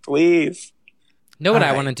 Please. Know what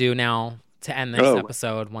I want to do now to end this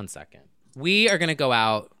episode? 1 second. We are going to go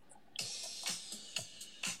out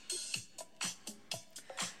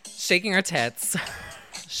shaking our tits.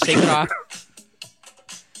 Shake it off.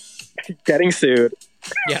 Getting sued.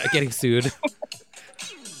 Yeah, getting sued.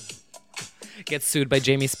 Get sued by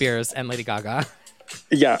Jamie Spears and Lady Gaga.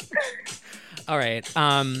 Yeah. All right.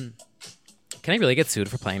 Can I really get sued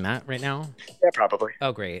for playing that right now? Yeah, probably.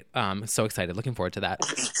 Oh, great. So excited. Looking forward to that.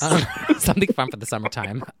 Something fun for the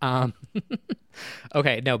summertime.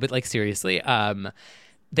 Okay, no, but seriously,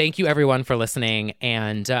 thank you everyone for listening.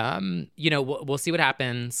 And, we'll see what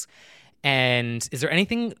happens. And is there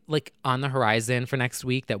anything on the horizon for next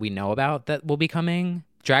week that we know about that will be coming?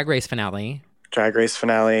 Drag Race finale. Drag Race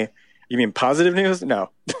finale. You mean positive news?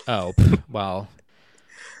 No. Oh, well.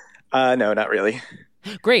 No, not really.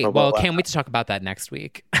 Great. Well, can't wait to talk about that next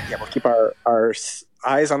week. Yeah, we'll keep our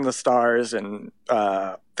eyes on the stars and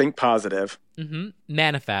think positive. Mm-hmm.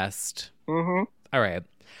 Manifest. Mm-hmm. All right.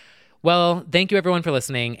 Well, thank you everyone for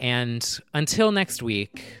listening. And until next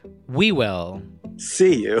week, we will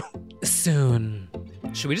see you soon.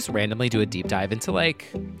 Should we just randomly do a deep dive into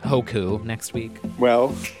Hoku next week?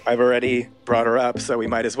 Well, I've already brought her up, so we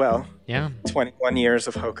might as well. Yeah. 21 years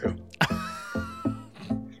of Hoku.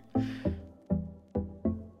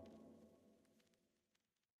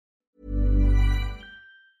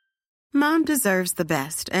 Mom deserves the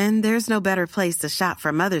best, and there's no better place to shop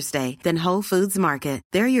for Mother's Day than Whole Foods Market.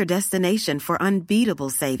 They're your destination for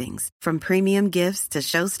unbeatable savings, from premium gifts to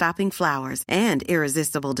show-stopping flowers and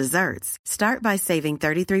irresistible desserts. Start by saving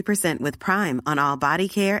 33% with Prime on all body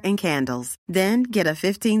care and candles. Then get a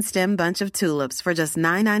 15-stem bunch of tulips for just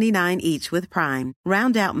 $9.99 each with Prime.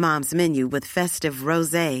 Round out Mom's menu with festive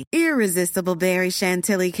rosé, irresistible berry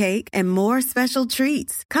chantilly cake, and more special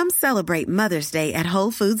treats. Come celebrate Mother's Day at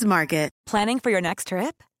Whole Foods Market. Planning for your next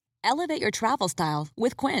trip? Elevate your travel style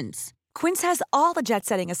with Quince. Quince has all the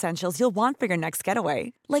jet-setting essentials you'll want for your next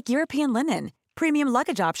getaway, like European linen, premium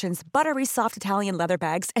luggage options, buttery soft Italian leather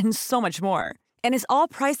bags, and so much more. And is all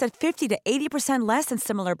priced at 50 to 80% less than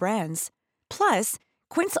similar brands. Plus,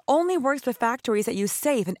 Quince only works with factories that use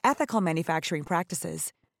safe and ethical manufacturing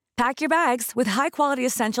practices. Pack your bags with high-quality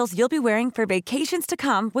essentials you'll be wearing for vacations to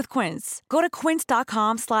come with Quince. Go to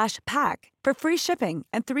quince.com/pack for free shipping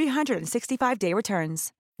and 365-day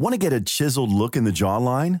returns. Want to get a chiseled look in the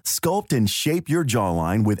jawline? Sculpt and shape your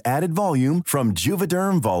jawline with added volume from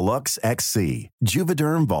Juvederm Volux XC.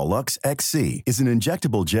 Juvederm Volux XC is an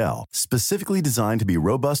injectable gel specifically designed to be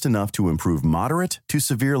robust enough to improve moderate to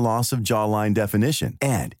severe loss of jawline definition.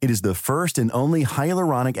 And it is the first and only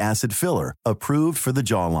hyaluronic acid filler approved for the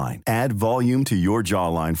jawline. Add volume to your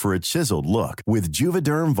jawline for a chiseled look with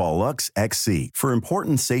Juvederm Volux XC. For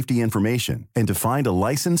important safety information and to find a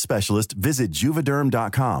licensed specialist, visit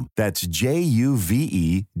Juvederm.com. That's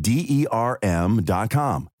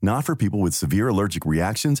Juvederm.com. Not for people with severe allergic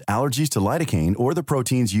reactions, allergies to lidocaine, or the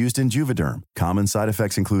proteins used in Juvederm. Common side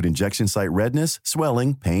effects include injection site redness,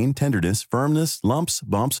 swelling, pain, tenderness, firmness, lumps,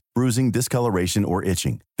 bumps, bruising, discoloration, or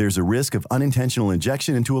itching. There's a risk of unintentional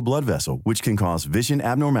injection into a blood vessel, which can cause vision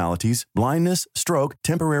abnormalities, blindness, stroke,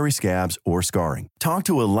 temporary scabs, or scarring. Talk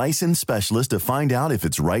to a licensed specialist to find out if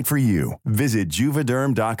it's right for you. Visit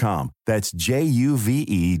Juvederm.com. That's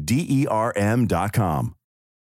Juvederm.com.